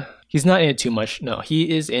 He's not in it too much. No, he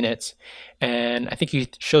is in it. And I think he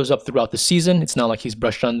shows up throughout the season. It's not like he's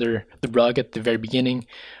brushed under the rug at the very beginning,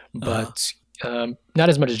 but not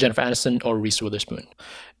as much as Jennifer Aniston or Reese Witherspoon.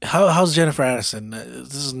 How's Jennifer Aniston?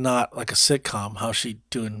 This is not like a sitcom. How's she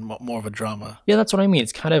doing more of a drama? Yeah, that's what I mean.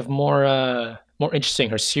 It's kind of more interesting.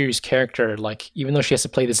 Her serious character, like even though she has to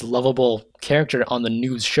play this lovable character on the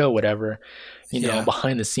news show, whatever,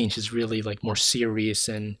 behind the scenes, she's really like more serious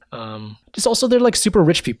and just also they're like super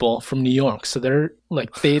rich people from New York, so they're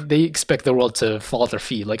like they expect the world to fall at their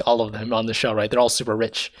feet, like all of them on the show, right? They're all super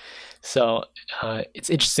rich. So it's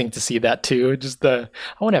interesting to see that too. Just I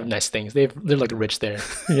want to have nice things. They're like rich there,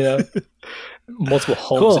 multiple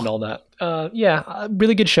homes Cool. and all that.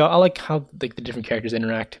 Really good show. I like how like the different characters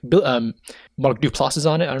interact. Mark Duplass is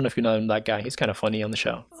on it. I don't know if you know that guy. He's kind of funny on the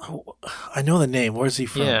show. I know the name. Where's he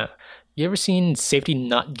from? Yeah. You ever seen Safety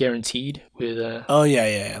Not Guaranteed with Oh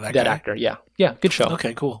yeah. That that guy. actor? Yeah. Yeah. Good show.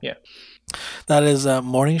 Okay, cool. Yeah. That is a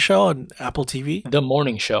morning show on Apple TV. The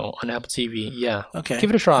Morning Show on Apple TV. Yeah. Okay, Give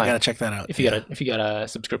it a try. I gotta check that out. if you got a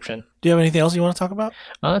subscription. Do you have anything else you want to talk about?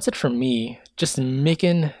 That's it for me. Just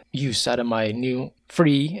making use out of my new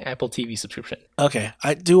free Apple TV subscription. Okay,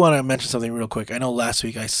 I do want to mention something real quick. I know last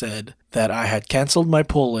week I said that I had canceled my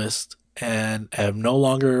pull list and am no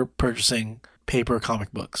longer purchasing paper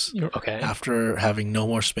comic books Okay. after having no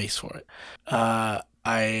more space for it.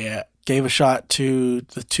 I gave a shot to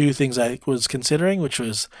the two things I was considering, which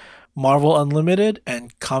was Marvel Unlimited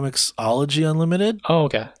and Comixology Unlimited. Oh,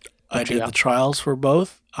 okay. I did Yeah. the trials for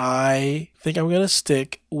both. I think I'm going to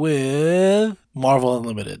stick with Marvel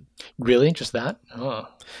Unlimited. Really? Just that? Oh.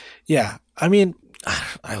 Yeah. I mean,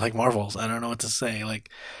 I like Marvels. I don't know what to say. Like,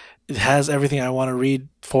 it has everything I want to read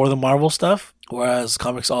for the Marvel stuff, whereas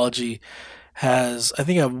Comixology has, I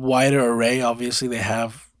think, a wider array. Obviously, they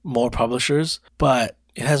have more publishers, but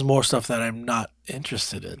it has more stuff that I'm not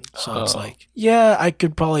interested in. So it's like, yeah, I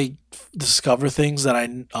could probably discover things that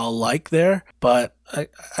I'll like there, but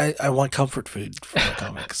I want comfort food from the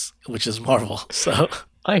comics, which is Marvel. So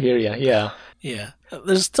I hear ya. Yeah. yeah,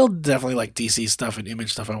 there's still definitely like DC stuff and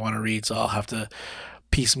Image stuff I want to read, so I'll have to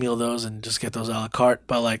piecemeal those and just get those a la carte.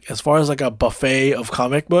 But like as far as like a buffet of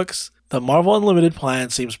comic books, the Marvel Unlimited plan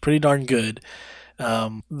seems pretty darn good.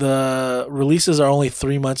 The releases are only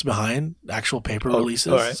 3 months behind actual paper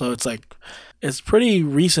releases, all right. so it's pretty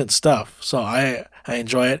recent stuff. So I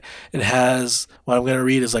enjoy it. It has what I'm gonna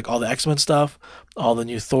read is like all the X-Men stuff, all the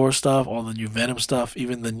new Thor stuff, all the new Venom stuff,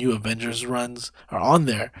 even the new Avengers runs are on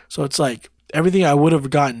there. So it's like everything I would have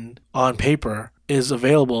gotten on paper is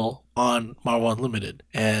available on Marvel Unlimited,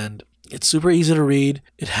 and it's super easy to read.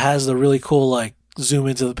 It has the really cool like zoom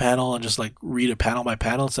into the panel and just like read it panel by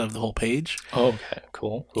panel instead of the whole page. Okay,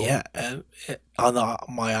 cool. Yeah, and on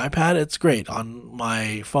my iPad, it's great. On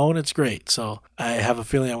my phone, it's great. So I have a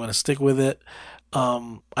feeling I'm going to stick with it.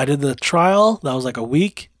 I did the trial. That was like a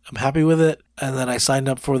week. I'm happy with it. And then I signed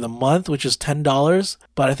up for the month, which is $10.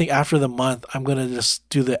 But I think after the month, I'm going to just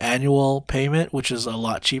do the annual payment, which is a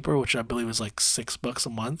lot cheaper, which I believe is like $6 a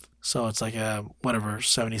month. So it's like whatever,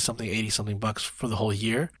 70 something, 80 something bucks for the whole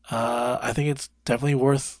year. I think it's definitely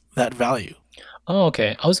worth that value. Oh,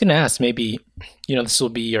 okay. I was gonna ask, maybe, this will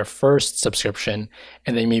be your first subscription,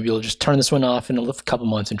 and then maybe you'll just turn this one off in a couple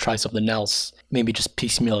months and try something else. Maybe just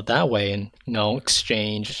piecemeal it that way, and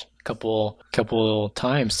exchange a couple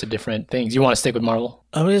times to different things. You want to stick with Marvel?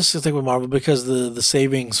 I'm just gonna stick with Marvel because the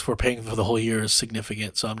savings for paying for the whole year is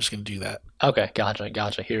significant. So I'm just gonna do that. Okay,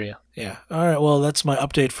 gotcha. Hear you. Yeah. All right. Well, that's my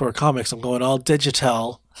update for comics. I'm going all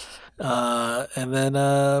digital. And then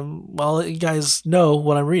I'll let you guys know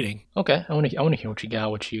what I'm reading. Okay, I want to hear what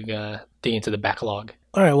you got dig into the backlog.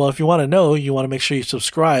 All right. Well, if you want to know, you want to make sure you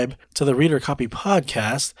subscribe to the Reader Copy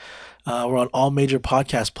Podcast. We're on all major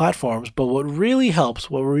podcast platforms, but what really helps,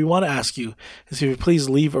 what we want to ask you, is if you please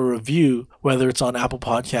leave a review, whether it's on Apple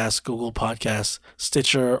Podcasts, Google Podcasts,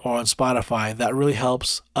 Stitcher, or on Spotify. That really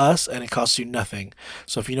helps us, and it costs you nothing.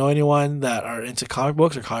 So if you know anyone that are into comic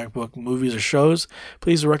books or comic book movies or shows,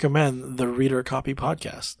 please recommend the Reader Copy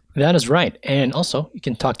Podcast. That is right. And also, you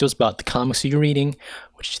can talk to us about the comics you're reading,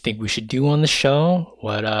 what you think we should do on the show,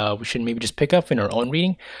 what we should maybe just pick up in our own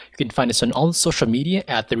reading. You can find us on all the social media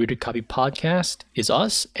at the Reader Copy Podcast is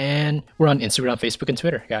us, and we're on Instagram, Facebook, and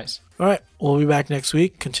Twitter, guys. All right. We'll be back next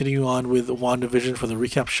week, continue on with WandaVision for the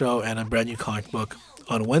recap show and a brand new comic book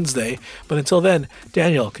on Wednesday. But until then,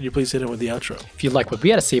 Daniel, could you please hit him with the outro? If you like what we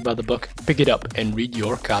had to say about the book, pick it up and read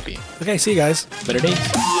your copy. Okay, see you guys. Better days.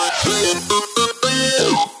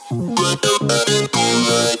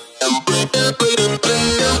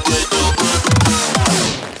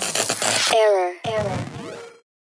 Error.